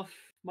bluff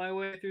my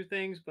way through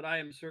things, but I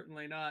am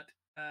certainly not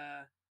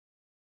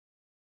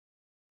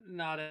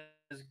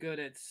as good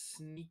at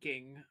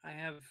sneaking. I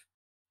have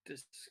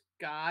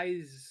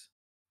disguise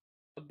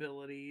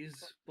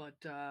abilities, but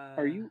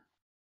are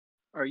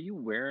you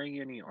wearing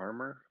any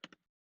armor?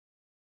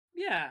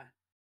 Yeah.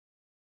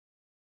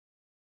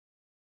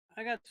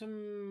 I got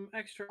some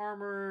extra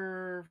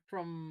armor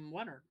from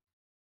Leonard.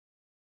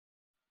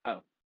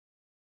 Oh.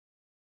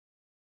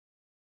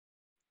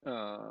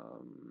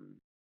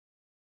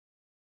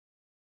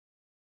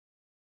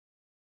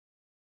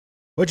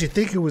 What'd you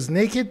think? It was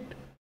naked?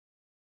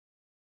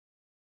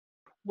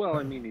 Well,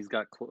 I mean, he's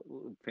got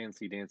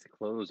fancy dancy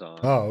clothes on.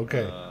 Oh,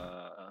 okay.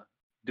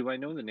 Do I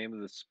know the name of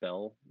the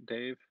spell,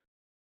 Dave?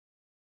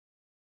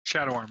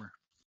 Shadow armor.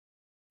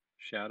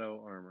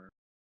 Shadow armor.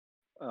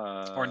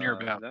 Or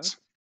nearabouts.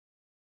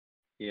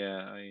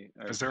 Yeah,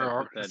 is there shadow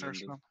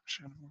armor?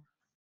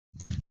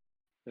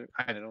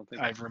 I don't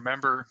think I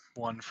remember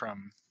one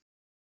from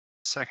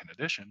second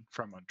edition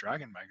from a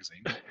Dragon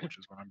magazine, which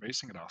is what I'm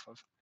basing it off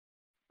of.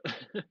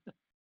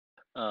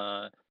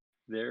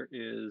 There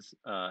is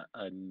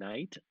a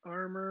knight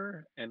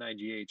armor,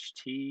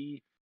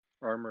 NIGHT,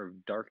 armor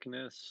of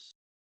darkness.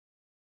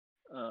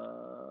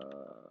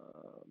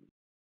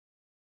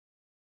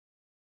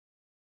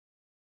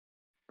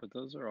 But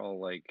those are all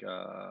like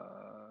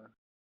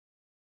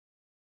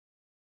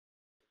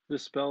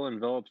this spell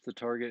envelops the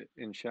target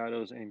in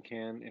shadows and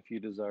can, if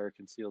you desire,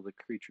 conceal the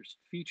creature's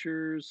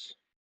features.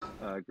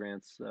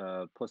 Grants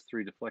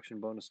 +3 deflection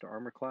bonus to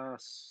armor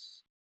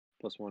class.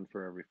 +1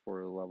 for every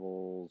 4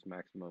 levels,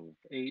 maximum of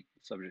 8.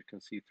 Subject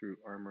can see through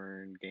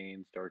armor and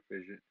gains dark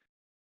vision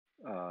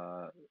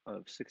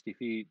of 60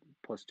 feet.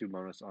 +2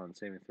 bonus on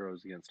saving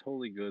throws against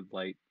holy, good,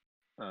 light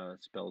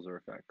spells or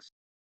effects.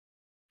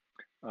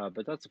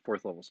 But that's a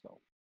 4th level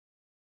spell.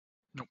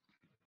 Nope.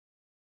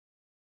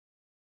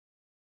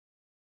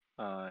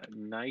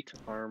 Knight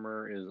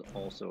armor is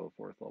also a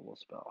 4th level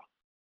spell.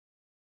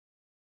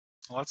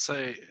 Let's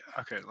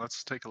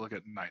take a look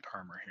at knight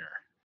armor here.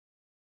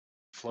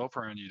 Flow up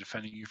around you,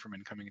 defending you from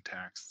incoming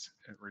attacks.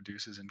 It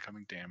reduces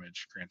incoming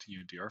damage, granting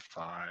you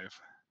DR5,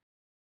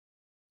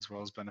 as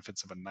well as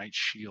benefits of a knight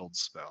shield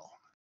spell.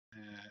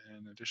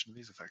 In addition to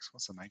these effects,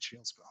 what's a knight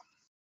shield spell?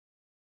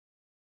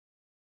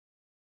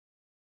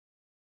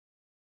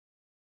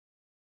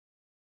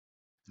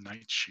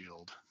 Knight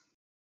shield.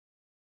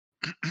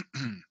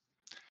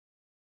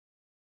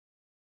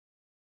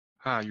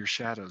 Your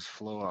shadows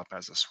flow up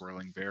as a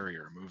swirling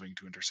barrier, moving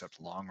to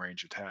intercept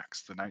long-range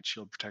attacks. The Knight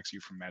Shield protects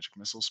you from magic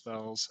missile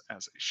spells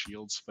as a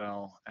shield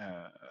spell.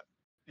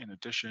 In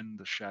addition,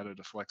 the shadow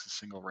deflects a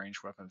single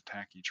ranged weapon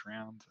attack each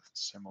round.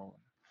 Similar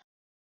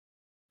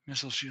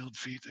missile shield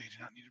feat. They do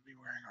not need to be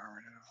wearing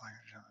armor to deflect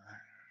each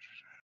other.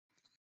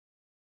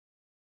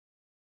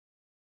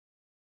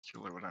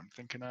 Really what I'm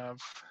thinking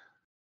of.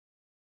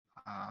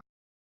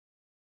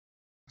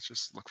 Let's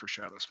just look for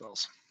shadow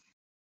spells.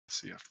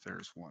 See if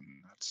there's one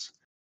that's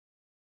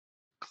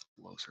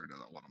closer to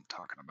what I'm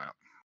talking about.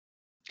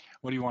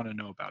 What do you want to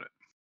know about it?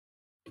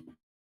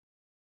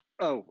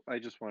 Oh, I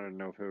just wanted to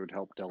know if it would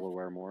help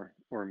Delaware more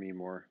or me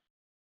more.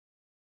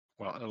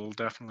 Well, it'll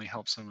definitely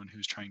help someone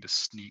who's trying to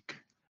sneak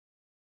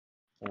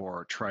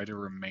or try to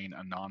remain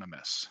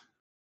anonymous.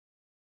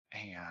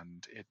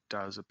 And it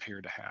does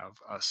appear to have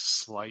a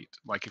slight,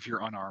 like if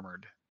you're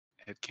unarmored,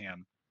 it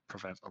can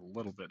prevent a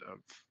little bit of,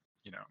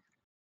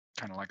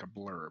 kind of like a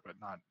blur, but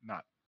not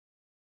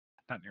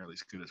Not nearly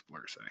as good as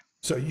Blur say.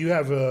 So you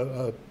have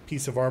a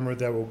piece of armor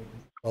that will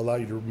allow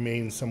you to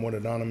remain somewhat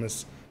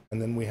anonymous,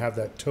 and then we have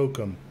that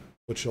token,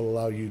 which will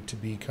allow you to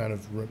be kind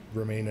of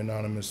remain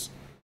anonymous,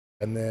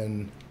 and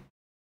then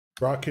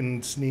Brock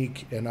can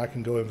sneak, and I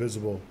can go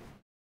invisible.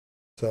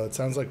 So it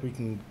sounds like we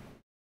can,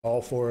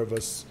 all four of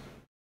us,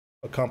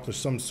 accomplish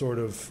some sort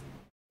of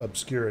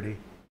obscurity.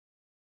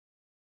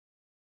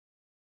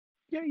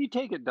 Yeah, you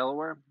take it,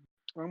 Delaware.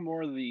 I'm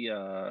more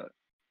the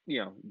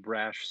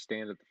brash,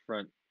 stand at the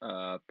front,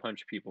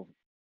 punch people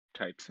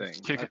type thing.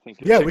 I think.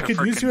 Yeah, we could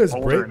use you as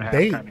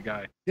bait. Kind of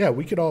guy. Yeah,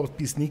 we could all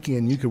be sneaky,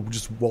 and you could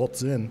just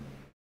waltz in.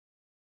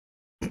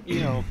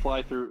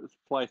 Fly through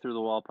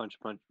the wall, punch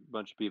a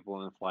bunch of people,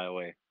 and then fly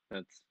away.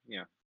 That's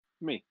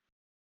me.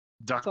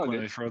 Duck when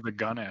they throw the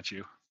gun at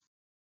you.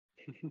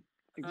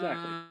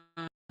 Exactly.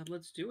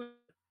 Let's do it.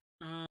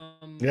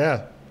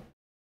 Yeah.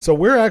 So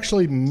we're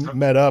actually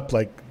met up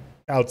like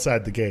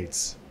outside the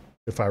gates,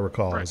 if I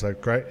recall. Right. Is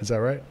that right? Is that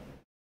right?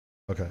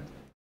 Okay.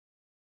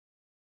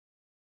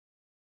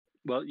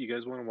 Well, you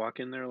guys want to walk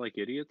in there like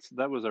idiots?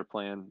 That was our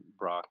plan,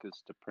 Brock,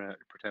 is to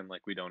pretend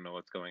like we don't know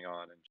what's going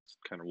on and just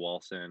kind of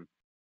waltz in.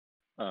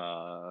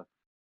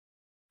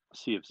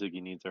 See if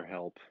Ziggy needs our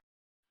help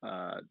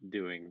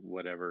doing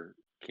whatever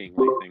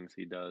kingly things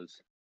he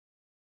does.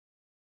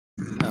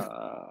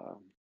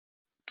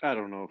 I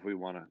don't know if we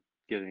want to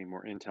get any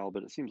more intel,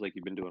 but it seems like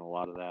you've been doing a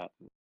lot of that.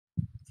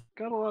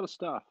 Got a lot of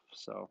stuff,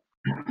 so.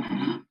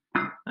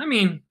 I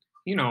mean,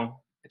 I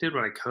did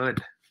what I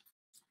could.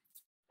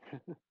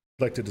 I'd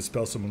like to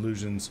dispel some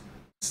illusions,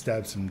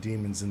 stab some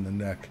demons in the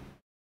neck.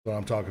 That's what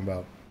I'm talking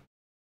about.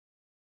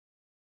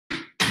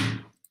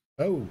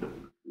 Oh.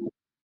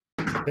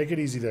 Take it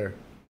easy there.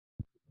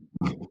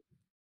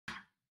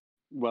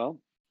 Well,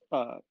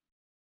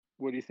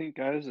 what do you think,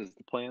 guys? Is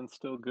the plan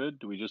still good?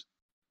 Do we just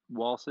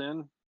waltz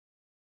in,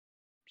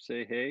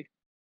 say hey,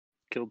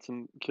 killed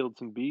some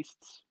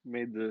beasts,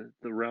 made the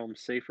realm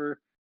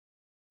safer?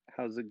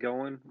 How's it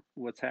going?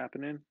 What's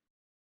happening?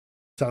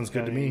 Sounds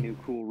good to me. New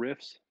cool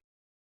riffs?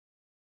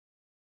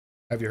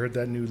 Have you heard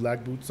that new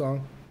Lagboot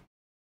song?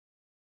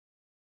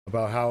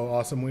 About how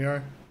awesome we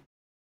are?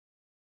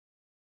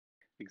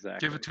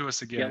 Exactly. Give it to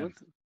us again.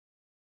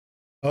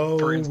 Yeah, oh,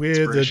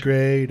 we're the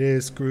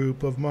greatest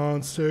group of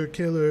monster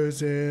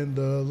killers in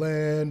the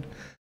land.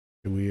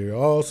 We're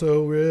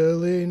also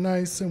really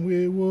nice, and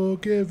we will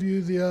give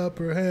you the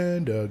upper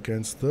hand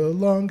against the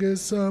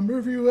longest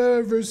summer you've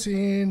ever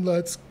seen.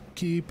 Let's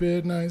keep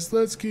it nice,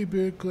 let's keep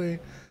it clean.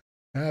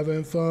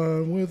 Having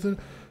fun with the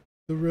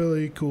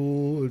really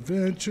cool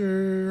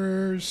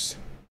adventures.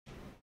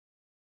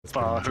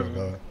 I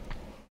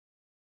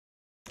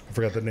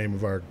forgot the name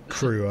of our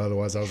crew,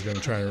 otherwise I was going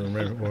to try and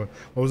remember.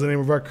 What was the name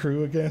of our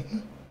crew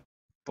again?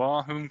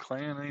 Bahoom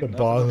Clan ain't the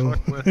nothing to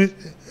fuck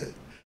with.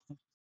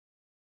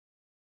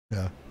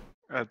 Yeah.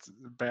 That's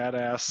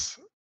badasses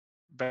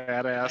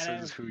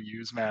who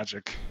use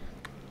magic.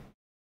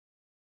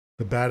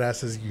 The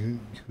badasses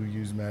who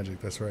use magic,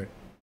 that's right.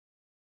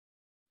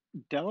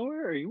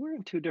 Delaware, are you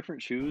wearing two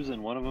different shoes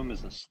and one of them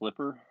is a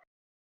slipper?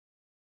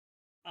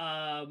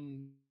 That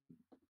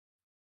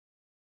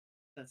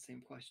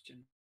same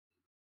question.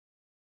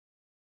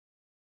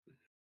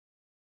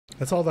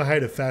 That's all the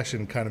height of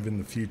fashion kind of in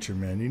the future,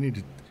 man. You need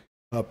to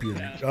up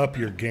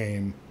your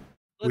game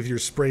with your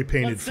spray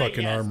painted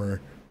fucking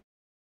armor.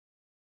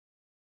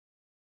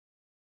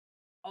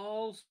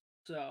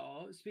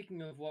 Also,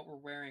 speaking of what we're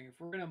wearing, if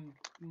we're gonna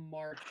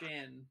march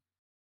in,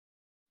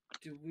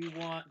 do we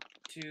want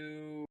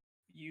to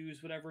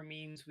use whatever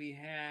means we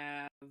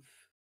have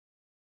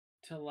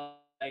to,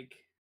 like,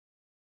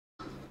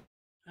 I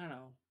don't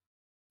know,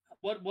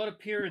 what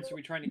appearance are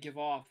we trying to give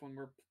off when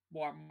we're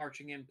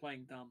marching in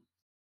playing dumb?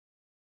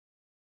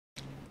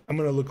 I'm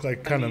gonna look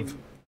like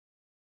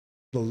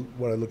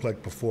what I looked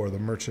like before, the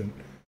merchant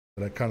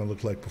that I kind of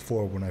looked like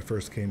before when I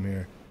first came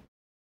here.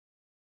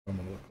 I'm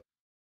gonna look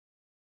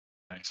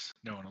like. Nice.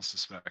 No one will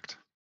suspect.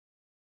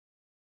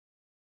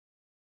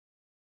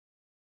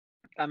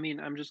 I mean,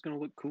 I'm just gonna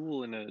look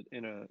cool in a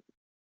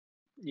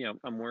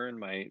I'm wearing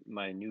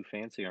my new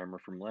fancy armor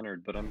from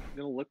Leonard, but I'm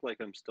gonna look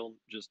like I'm still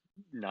just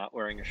not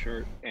wearing a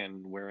shirt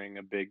and wearing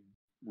a big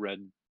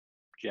red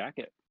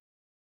jacket.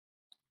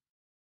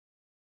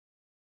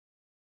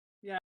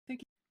 Yeah, I think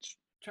he's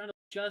trying to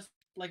just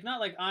like, not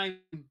like I'm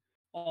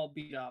all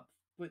beat up,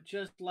 but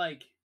just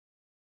like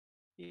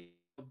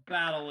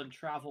battle and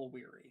travel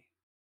weary.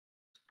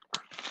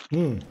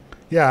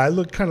 Yeah, I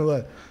look kind of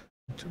like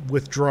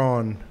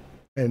withdrawn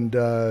and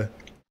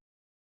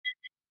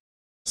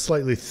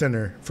slightly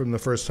thinner from the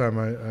first time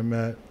I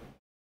met,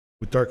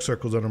 with dark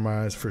circles under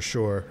my eyes for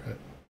sure.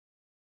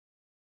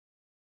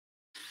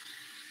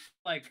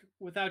 Like,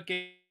 without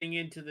getting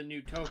into the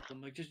new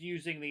token, like just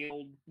using the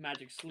old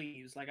magic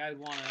sleeves, like I'd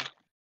want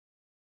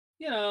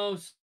to,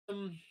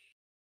 some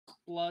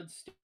blood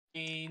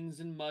stains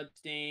and mud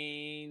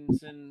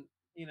stains and,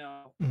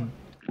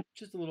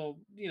 just a little,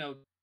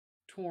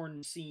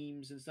 torn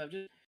seams and stuff.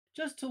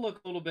 just to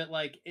look a little bit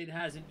like it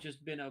hasn't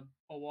just been a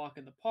walk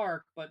in the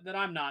park, but that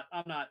I'm not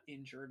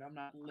injured, I'm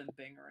not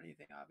limping or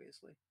anything,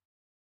 obviously.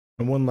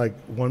 And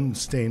one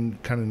stain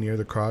kind of near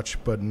the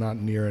crotch, but not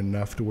near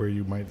enough to where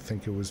you might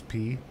think it was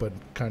pee, but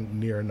kind of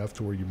near enough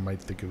to where you might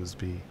think it was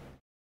pee.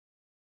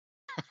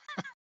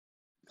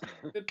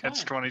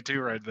 Catch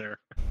 22 right there.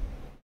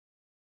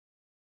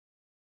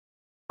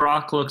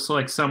 Brock looks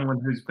like someone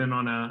who's been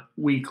on a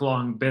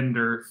week-long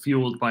bender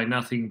fueled by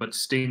nothing but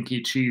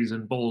stinky cheese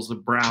and bowls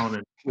of brown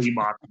and flea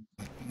bottom.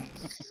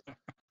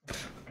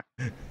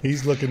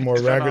 He's looking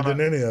more ragged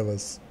than any of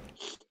us.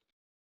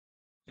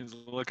 He's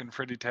looking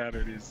pretty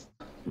tattered. He's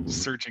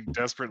searching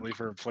desperately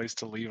for a place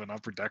to leave an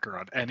upper decker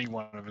on any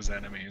one of his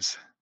enemies.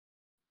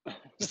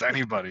 Just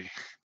anybody.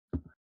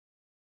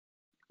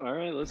 All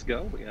right, let's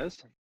go,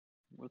 guys.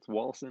 Let's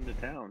waltz into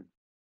town.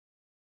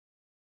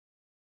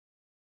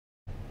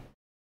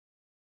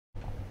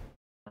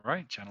 All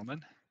right,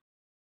 gentlemen.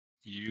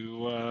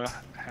 You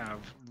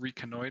have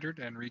reconnoitered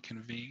and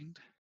reconvened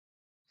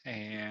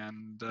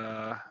and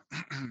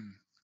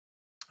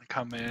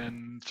come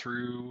in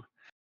through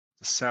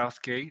the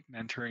south gate and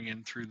entering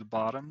in through the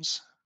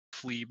bottoms,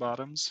 flea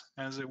bottoms,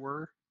 as it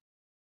were.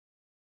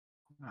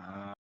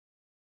 The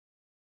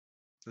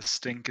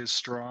stink is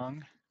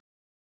strong.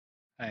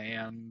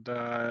 And,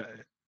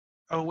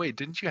 oh, wait,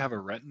 didn't you have a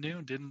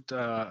retinue? Didn't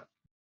the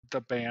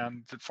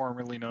band that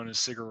formerly known as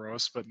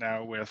Sigaros, but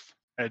now with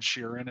Ed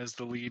Sheeran as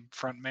the lead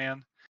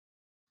frontman,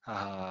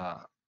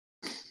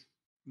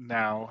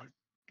 now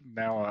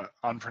a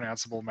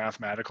unpronounceable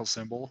mathematical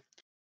symbol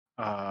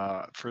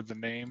for the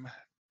name,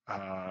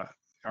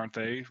 aren't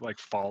they like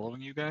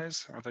following you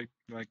guys? Aren't they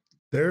like,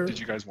 did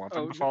you guys want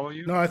them to follow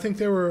you? No, I think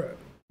they were,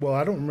 well,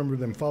 I don't remember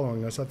them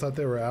following us. I thought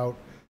they were out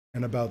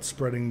and about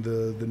spreading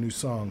the new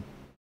song.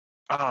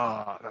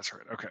 That's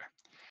right. Okay.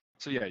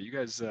 So yeah, you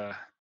guys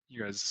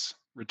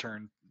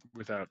return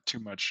without too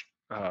much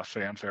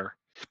fanfare,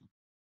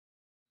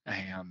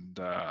 and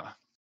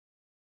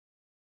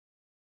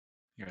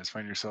you guys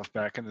find yourself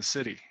back in the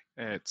city.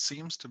 It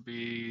seems to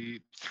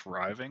be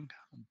thriving,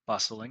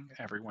 bustling.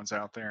 Everyone's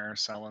out there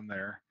selling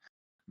their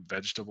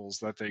vegetables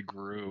that they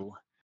grew,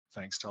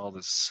 thanks to all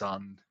the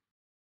sun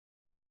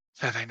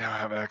that they now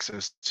have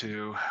access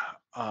to.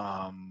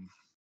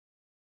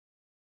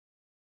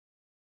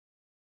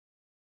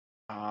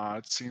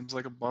 It seems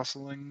like a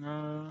bustling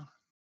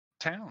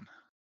town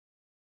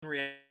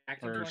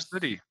or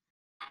city.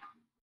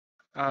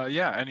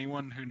 Yeah,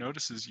 anyone who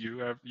notices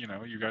you,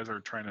 you guys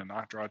are trying to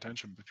not draw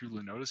attention, but people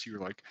who notice you are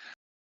like,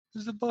 "This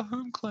is the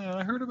Bahum clan.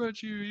 I heard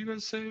about you. You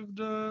guys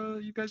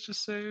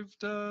just saved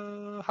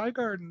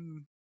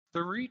Highgarden.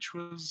 The Reach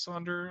was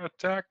under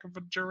attack of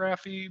a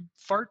giraffe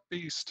fart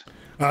beast."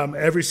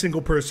 Every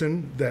single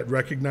person that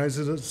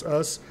recognizes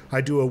us,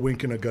 I do a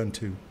wink and a gun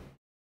to.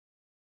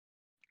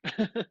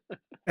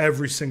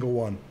 Every single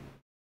one.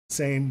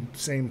 Same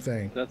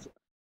thing. That's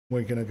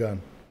wink and a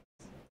gun.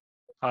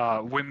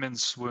 Women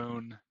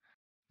swoon.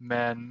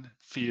 Men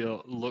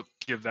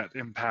give that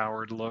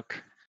empowered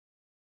look.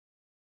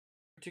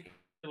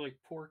 Particularly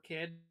poor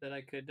kid that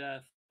I could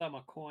thumb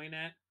a coin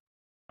at.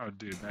 Oh,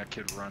 dude, that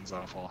kid runs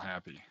off all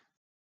happy.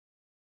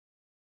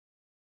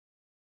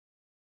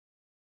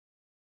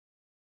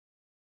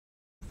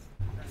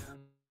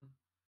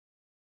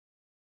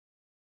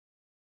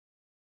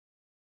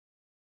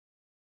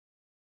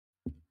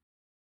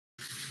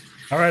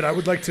 All right, I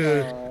would like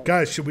to,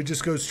 guys. Should we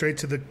just go straight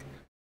to the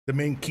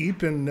main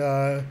keep and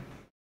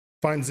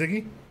find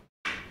Ziggy?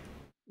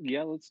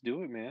 Yeah, let's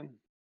do it, man.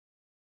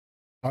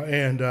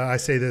 And I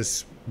say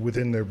this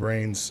within their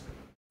brains.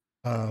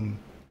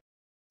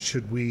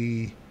 Should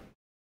we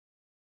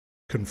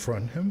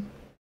confront him?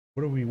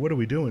 What are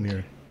we doing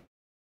here?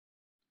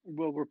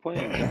 Well, we're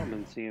playing dumb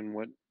and seeing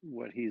what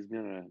he's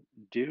gonna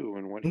do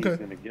and what he's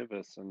gonna give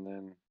us, and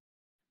then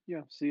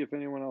see if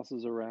anyone else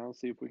is around,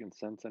 see if we can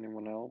sense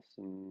anyone else.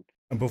 And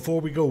before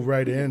we go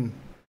right in,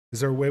 is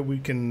there a way we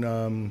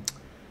can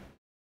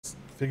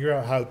figure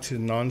out how to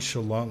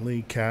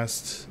nonchalantly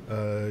cast,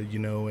 a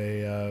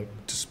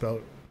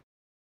dispel,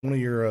 one of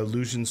your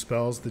illusion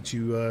spells that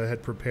you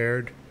had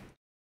prepared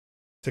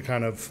to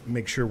kind of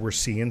make sure we're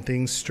seeing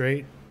things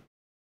straight?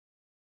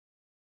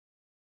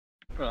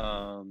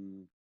 I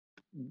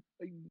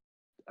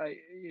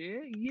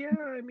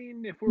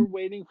mean, if we're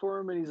waiting for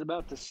him and he's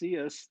about to see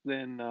us,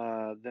 then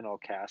I'll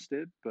cast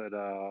it. But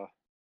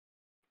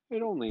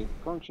it only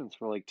functions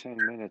for like 10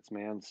 minutes,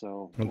 man.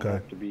 So we'll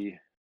have to be.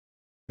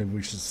 And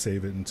we should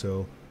save it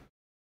until.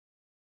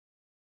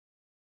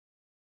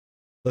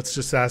 Let's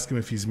just ask him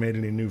if he's made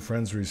any new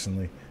friends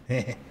recently.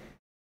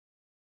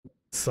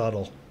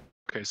 Subtle.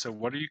 Okay, so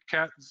what are you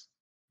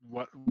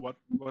What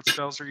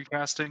spells are you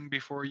casting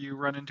before you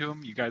run into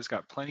him? You guys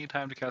got plenty of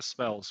time to cast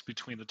spells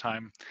between the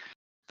time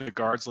the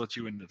guards let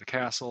you into the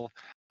castle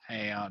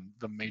and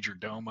the major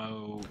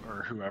domo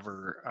or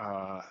whoever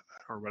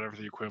or whatever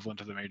the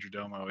equivalent of the major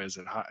domo is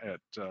in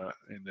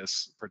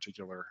this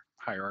particular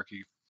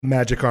hierarchy.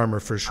 Magic armor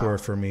for sure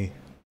for me.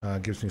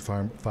 Gives me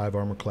 5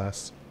 armor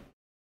class.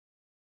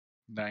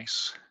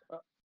 Nice.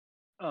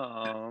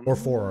 Or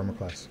 4 armor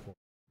class. 4.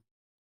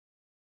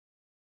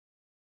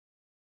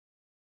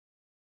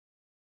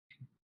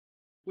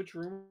 Which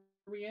room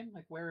are we in?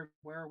 Like, where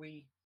are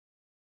we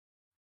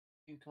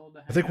being told to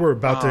hang I think out? we're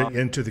about to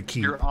enter the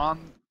keep.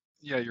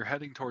 You're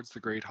heading towards the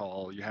Great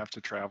Hall. You have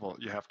to travel.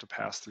 You have to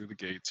pass through the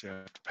gates. You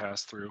have to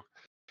pass through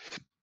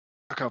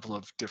a couple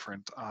of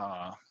different.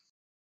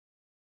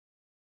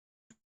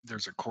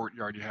 There's a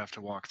courtyard you have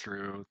to walk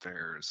through.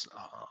 There's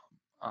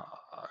a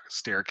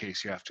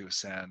staircase you have to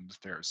ascend.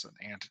 There's an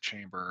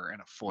antechamber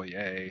and a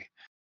foyer.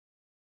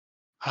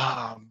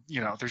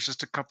 There's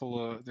just a couple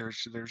of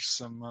there's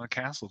some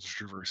castles to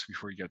traverse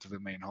before you get to the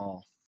main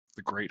hall,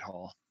 the Great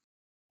Hall.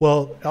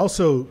 Well,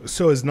 also,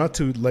 so as not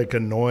to like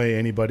annoy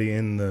anybody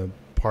in the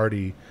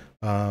party,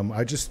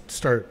 I just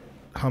start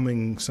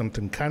humming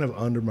something kind of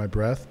under my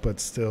breath, but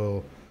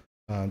still,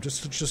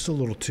 just a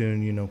little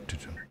tune,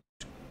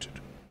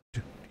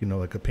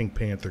 like a Pink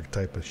Panther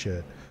type of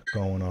shit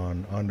going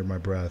on under my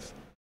breath.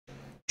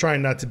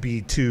 Trying not to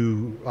be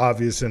too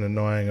obvious and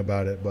annoying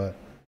about it, but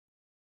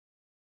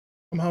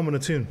I'm humming a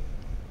tune.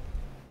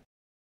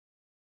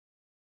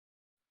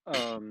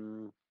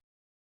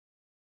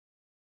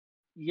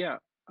 Yeah,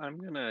 I'm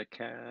gonna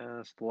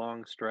cast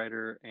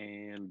Longstrider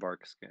and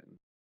Barkskin.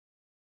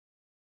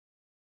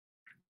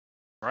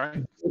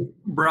 Right.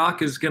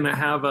 Brock is going to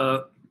have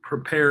a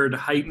prepared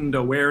heightened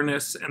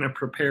awareness and a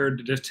prepared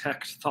to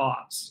detect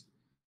thoughts.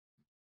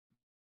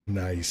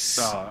 Nice.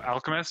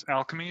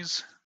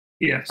 Alchemies?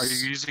 Yes. Are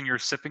you using your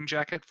sipping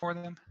jacket for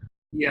them?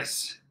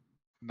 Yes.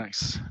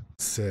 Nice.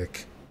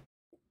 Sick.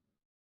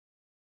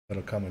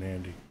 That'll come in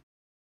handy.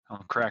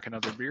 I'll crack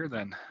another beer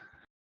then.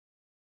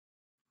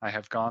 I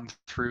have gone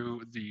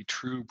through the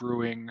True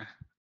Brewing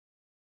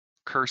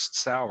Cursed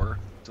Sour,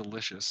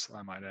 delicious,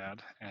 I might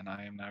add, and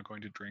I am now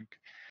going to drink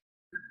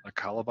a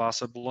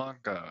Calabasa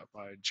Blanca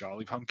by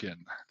Jolly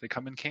Pumpkin. They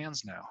come in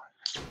cans now.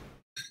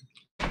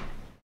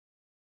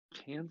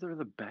 Cans are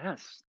the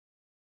best.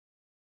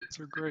 These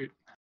are great.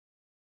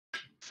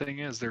 Thing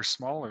is, they're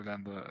smaller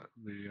than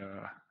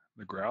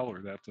the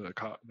growler that the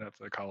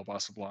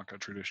Calabasa Blanca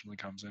traditionally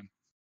comes in.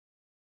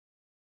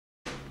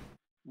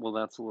 Well,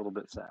 that's a little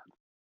bit sad,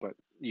 but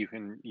you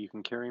can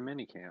carry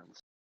many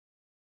cans.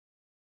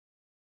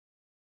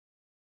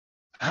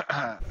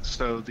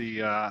 So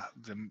the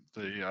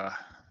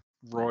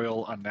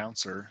royal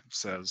announcer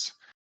says,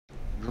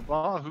 "The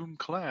Bahum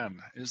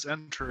clan is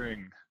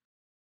entering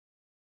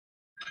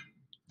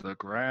the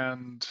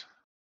grand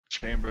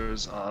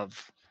chambers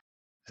of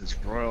His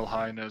Royal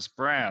Highness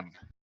Bran,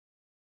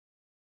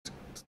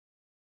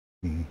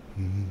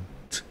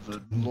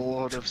 the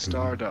Lord of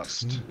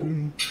Stardust,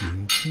 the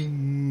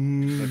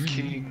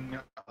King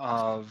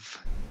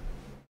of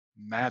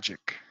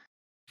Magic,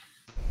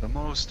 the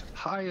most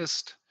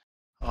highest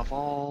of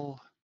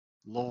all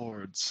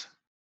lords,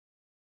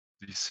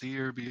 the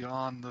seer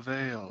beyond the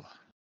veil."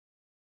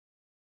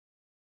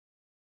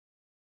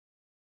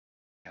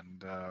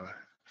 And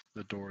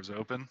the doors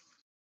open,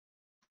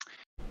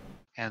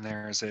 and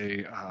there's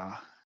a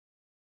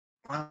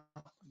well,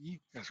 you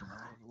guys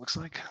remember what it looks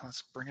like?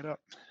 Let's bring it up.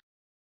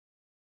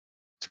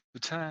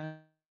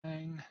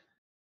 Tang.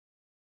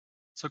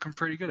 It's looking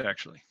pretty good,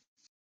 actually.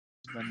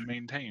 It's been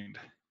maintained.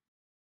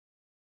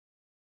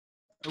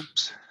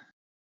 Oops.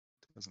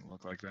 Doesn't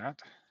look like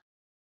that.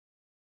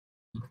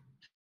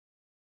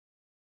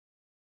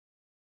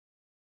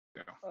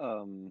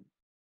 Are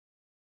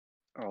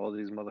all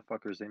these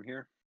motherfuckers in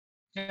here?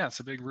 Yeah, it's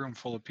a big room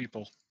full of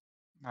people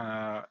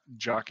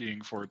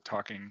jockeying for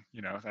talking.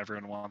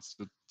 Everyone wants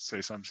to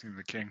say something to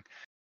the king.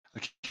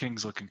 The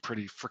king's looking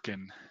pretty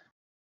freaking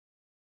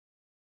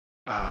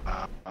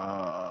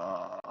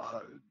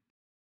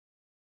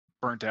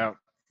burnt out,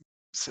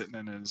 sitting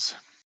in his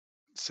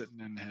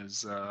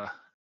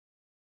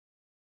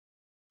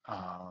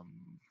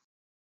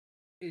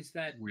Is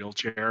that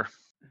wheelchair.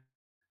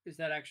 Is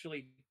that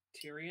actually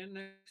Tyrion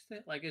next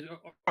to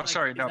it?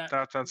 Sorry, no,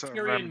 that's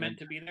Tyrion meant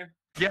to be there?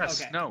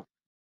 Yes, okay. No.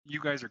 You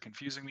guys are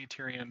confusing me.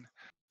 Tyrion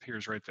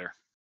appears right there.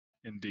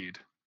 Indeed.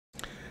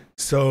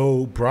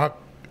 So,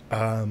 Brock,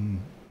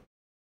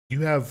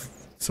 you have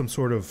some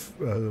sort of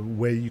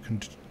way you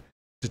can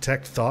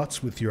detect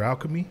thoughts with your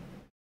alchemy?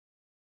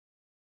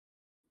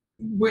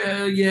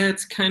 Well, yeah,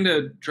 it's kind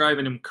of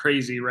driving him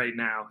crazy right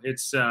now.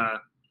 It's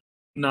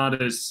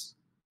not as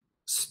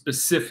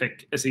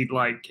specific as he'd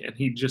like, and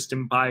he just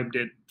imbibed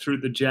it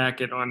through the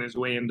jacket on his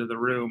way into the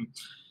room.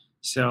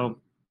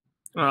 So,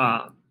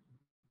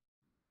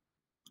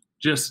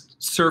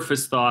 just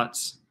surface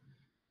thoughts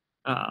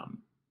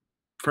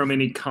from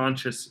any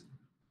conscious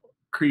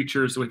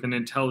creatures with an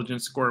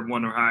intelligence score of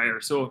 1 or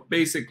higher. So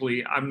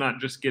basically, I'm not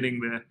just getting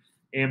the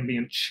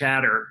ambient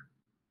chatter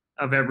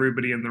of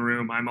everybody in the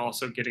room. I'm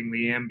also getting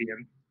the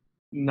ambient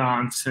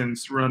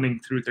nonsense running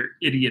through their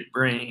idiot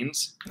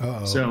brains.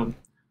 Uh-oh. So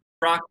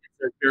Brock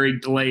gets a very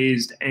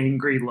glazed,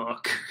 angry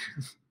look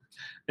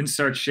and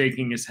starts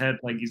shaking his head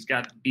like he's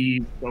got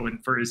bees going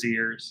for his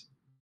ears.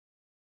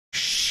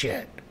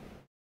 Shit.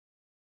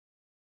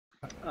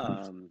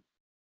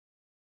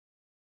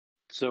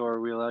 So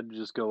are we allowed to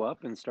just go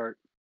up and start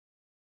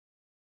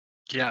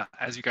Yeah,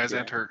 as you guys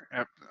enter,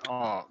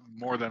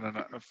 more than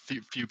a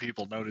few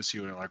people notice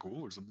you and are like,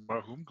 "Ooh, it's a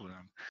Bahum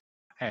clan."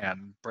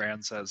 And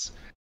Bran says,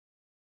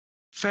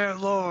 "Fair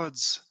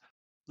lords,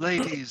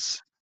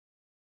 ladies,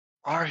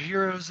 our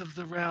heroes of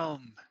the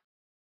realm,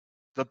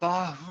 the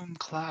Bahum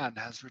clan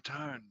has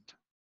returned.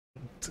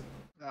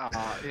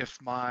 If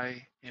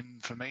my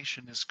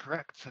information is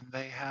correct, then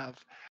they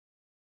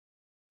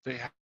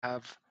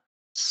have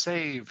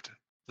saved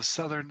the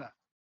southern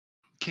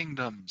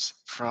kingdoms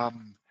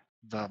from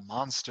the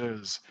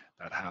monsters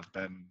that have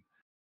been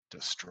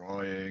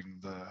destroying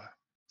the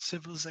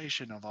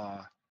civilization of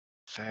our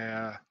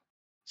fair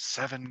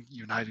 7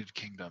 united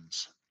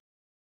kingdoms.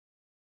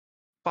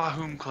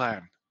 Bahum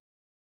clan,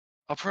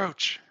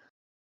 approach."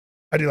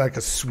 I do like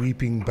a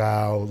sweeping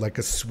bow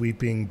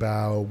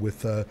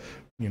with a,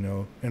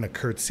 and a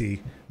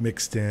curtsy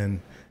mixed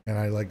in, and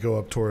I like go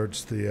up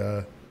towards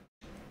the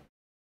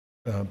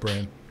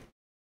Bran.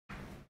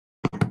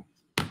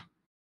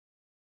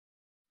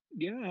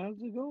 Yeah,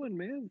 how's it going,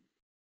 man?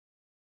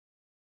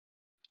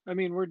 I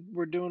mean,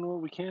 we're doing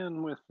what we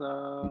can with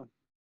what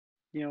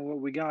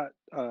we got.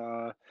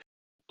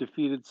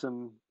 Defeated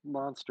some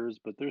monsters,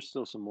 but there's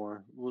still some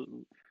more. We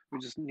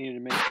just needed to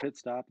make a pit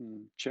stop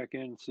and check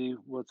in and see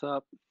what's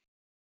up.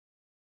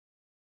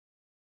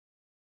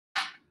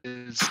 It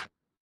is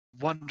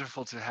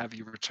wonderful to have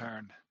you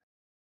return.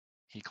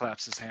 He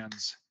claps his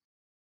hands.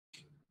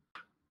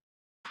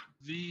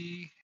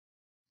 The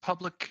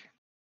public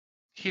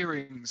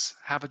hearings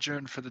have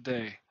adjourned for the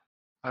day.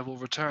 I will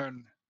retire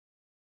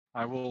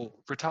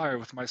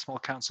with my small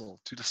council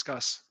to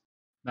discuss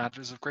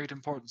matters of great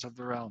importance of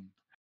the realm.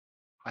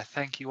 I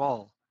thank you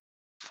all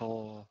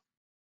for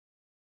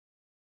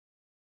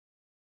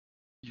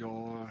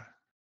your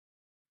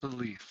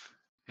belief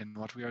in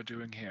what we are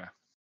doing here.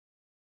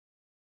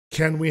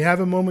 Can we have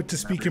a moment to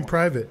speak in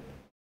private?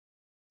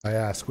 I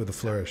ask with a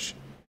flourish.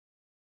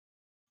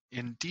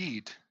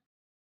 Indeed.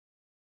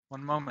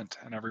 One moment,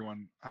 and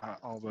everyone,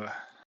 all the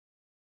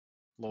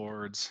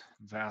lords,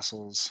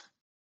 vassals,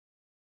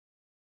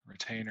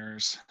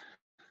 retainers,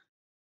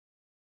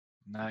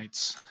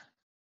 knights,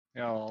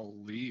 they all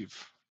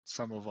leave.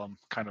 Some of them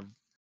kind of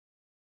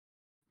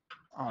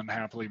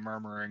unhappily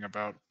murmuring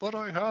about, "But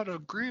I had a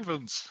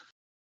grievance."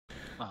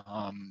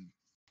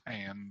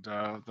 And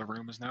the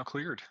room is now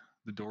cleared.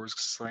 The doors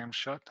slammed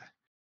shut.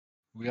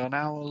 We are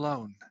now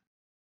alone.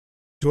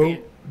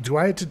 Do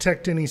I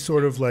detect any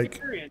sort of like?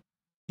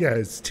 Yeah,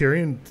 is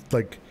Tyrion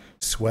like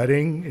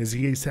sweating? Is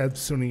he had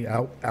so many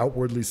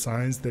outwardly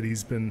signs that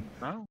he's been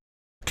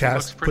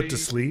put to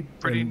sleep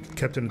and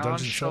kept in a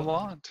dungeon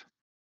cell?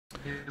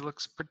 He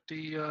looks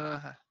pretty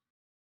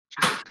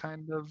just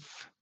kind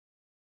of.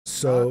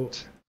 So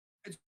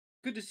it's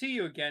good to see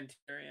you again,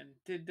 Tyrion.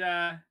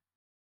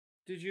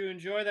 Did you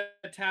enjoy the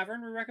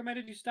tavern we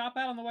recommended you stop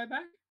at on the way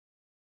back?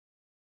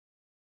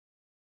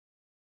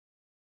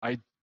 I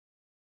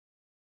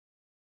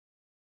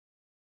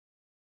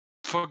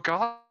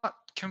forgot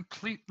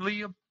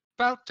completely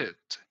about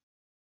it,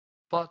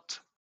 but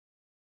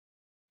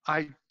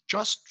I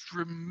just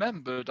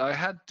remembered I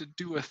had to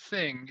do a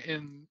thing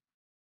in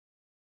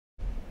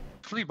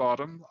Flea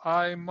Bottom.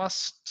 I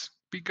must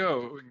be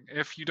going,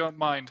 if you don't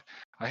mind.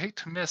 I hate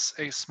to miss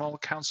a small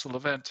council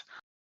event.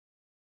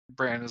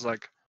 Bran is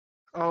like,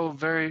 "Oh,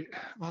 very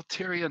well,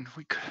 Tyrion,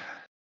 we could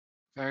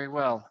very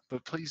well,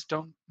 but please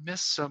don't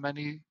miss so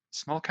many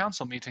small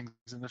council meetings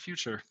in the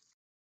future."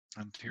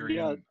 And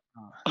Tyrion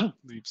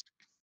leaves.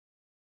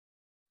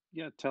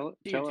 Yeah, tell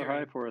her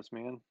hi for us,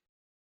 man.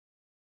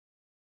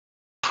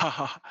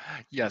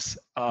 Yes,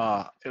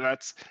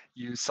 that's,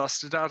 you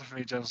sussed it out of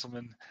me,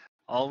 gentlemen.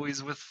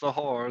 Always with the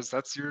whores.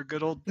 That's your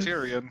good old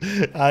Tyrion.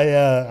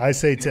 I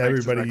say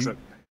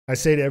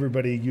to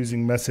everybody,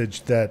 using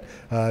message that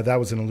that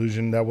was an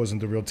illusion. That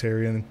wasn't the real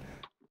Tyrion.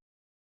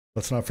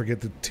 Let's not forget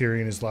that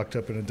Tyrion is locked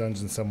up in a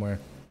dungeon somewhere.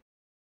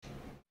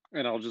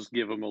 And I'll just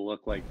give him a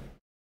look like,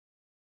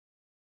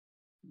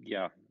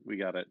 yeah, we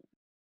got it.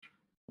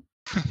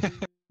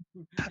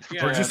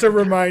 Or just a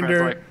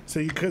reminder,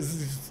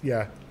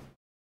 yeah.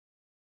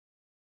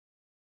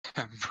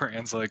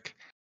 Bran's like,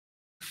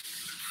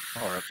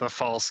 or the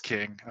false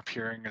king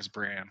appearing as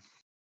Bran.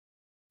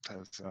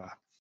 Says,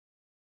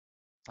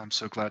 "I'm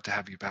so glad to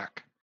have you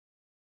back.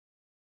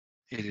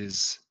 It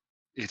is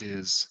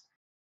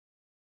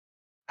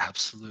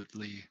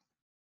absolutely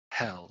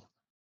hell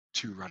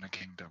to run a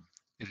kingdom.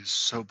 It is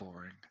so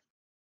boring.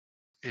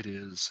 It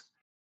is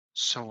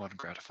so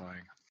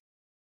ungratifying.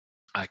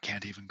 I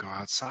can't even go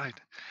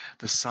outside.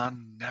 The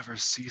sun never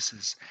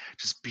ceases,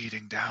 just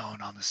beating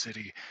down on the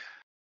city.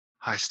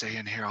 I stay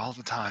in here all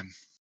the time."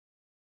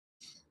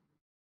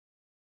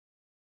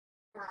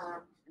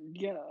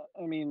 Yeah,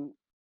 I mean,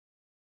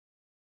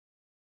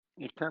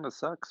 it kind of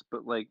sucks,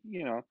 but like,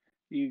 you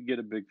get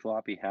a big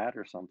floppy hat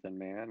or something,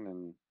 man,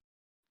 and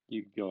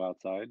you go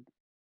outside.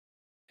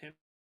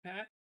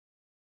 Pat?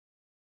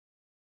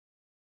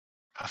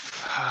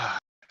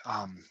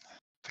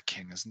 The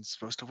king isn't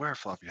supposed to wear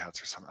floppy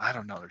hats or something. I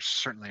don't know. There's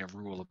certainly a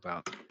rule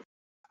about,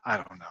 I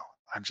don't know.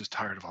 I'm just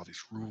tired of all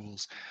these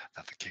rules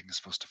that the king is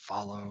supposed to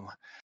follow.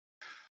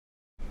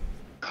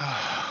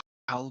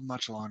 How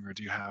much longer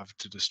do you have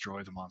to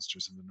destroy the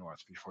monsters in the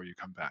north before you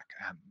come back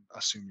and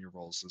assume your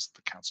roles as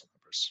the council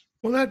members?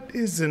 Well, that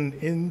is an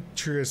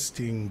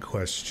interesting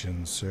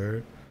question,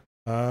 sir.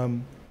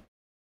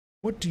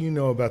 What do you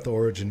know about the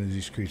origin of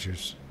these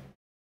creatures?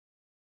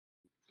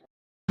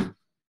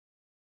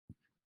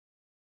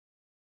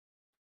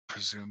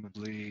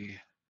 Presumably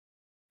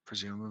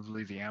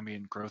the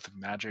ambient growth of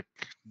magic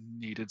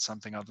needed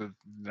something other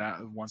than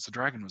that once the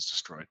dragon was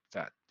destroyed.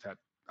 That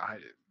I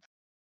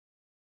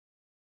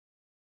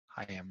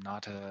am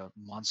not a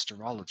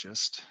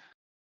monsterologist.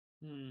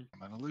 I'm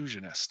an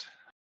illusionist.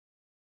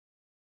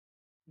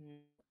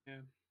 Yeah,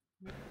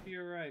 maybe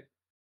you're right.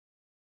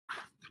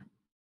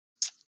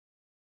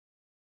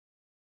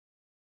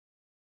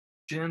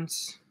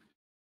 Gents,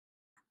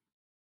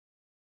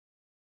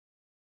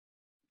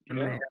 I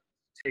may have to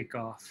take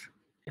off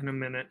in a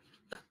minute.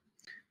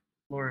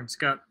 Lawrence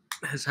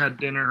has had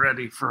dinner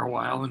ready for a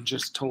while and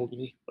just told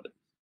me. But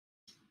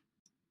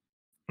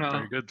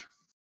Very good.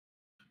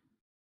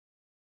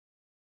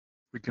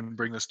 We can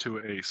bring this to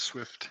a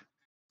swift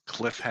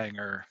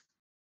cliffhanger.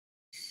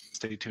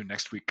 Stay tuned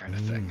next week kind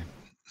of thing.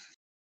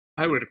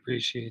 I would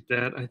appreciate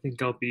that. I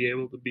think I'll be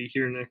able to be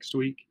here next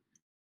week.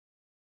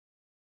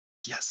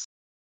 Yes.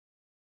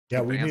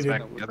 Yeah, we need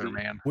back together,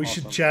 man. We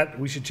should chat.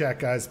 We should chat,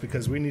 guys,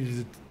 because we need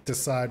to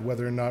decide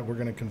whether or not we're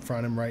going to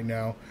confront him right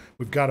now.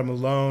 We've got him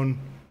alone.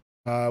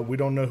 We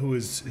don't know who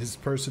his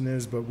person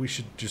is, but we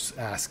should just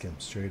ask him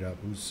straight up.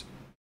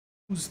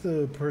 Who's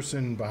the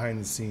person behind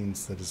the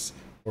scenes that is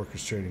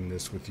orchestrating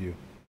this with you?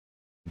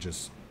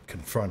 Just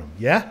confront him.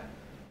 Yeah.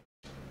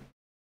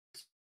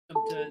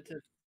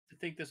 To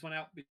think this one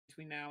out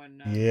between now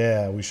and.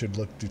 Yeah, we should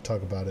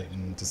talk about it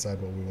and decide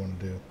what we want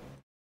to do.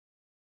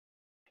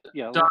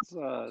 Yeah, let's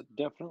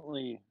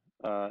definitely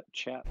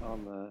chat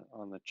on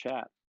the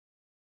chat.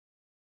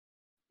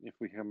 If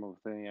we come up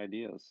with any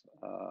ideas,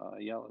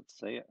 yeah, let's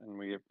say it.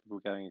 And if we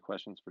got any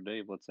questions for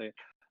Dave, let's say it.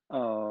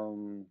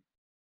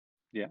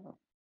 Yeah.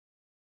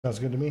 Sounds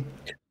good to me.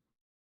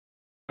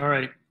 All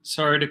right.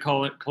 Sorry to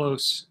call it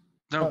close.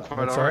 No,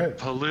 quite all right.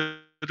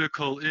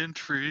 Political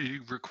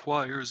intrigue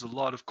requires a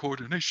lot of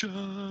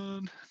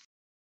coordination.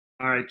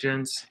 All right,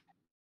 gents.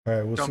 All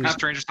right, we'll Don't see. be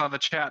strangers on the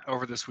chat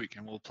over this week,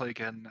 and we'll play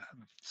again.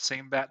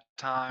 Same bat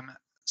time,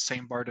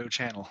 same Bardo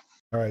channel.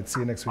 All right,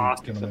 see you next week,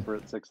 Awesome. gentlemen.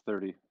 Except for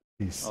at 6:30.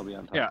 Peace. I'll be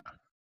on time.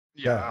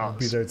 Yeah, I'll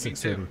be there at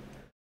 6:30.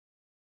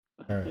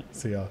 All right,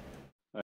 see y'all.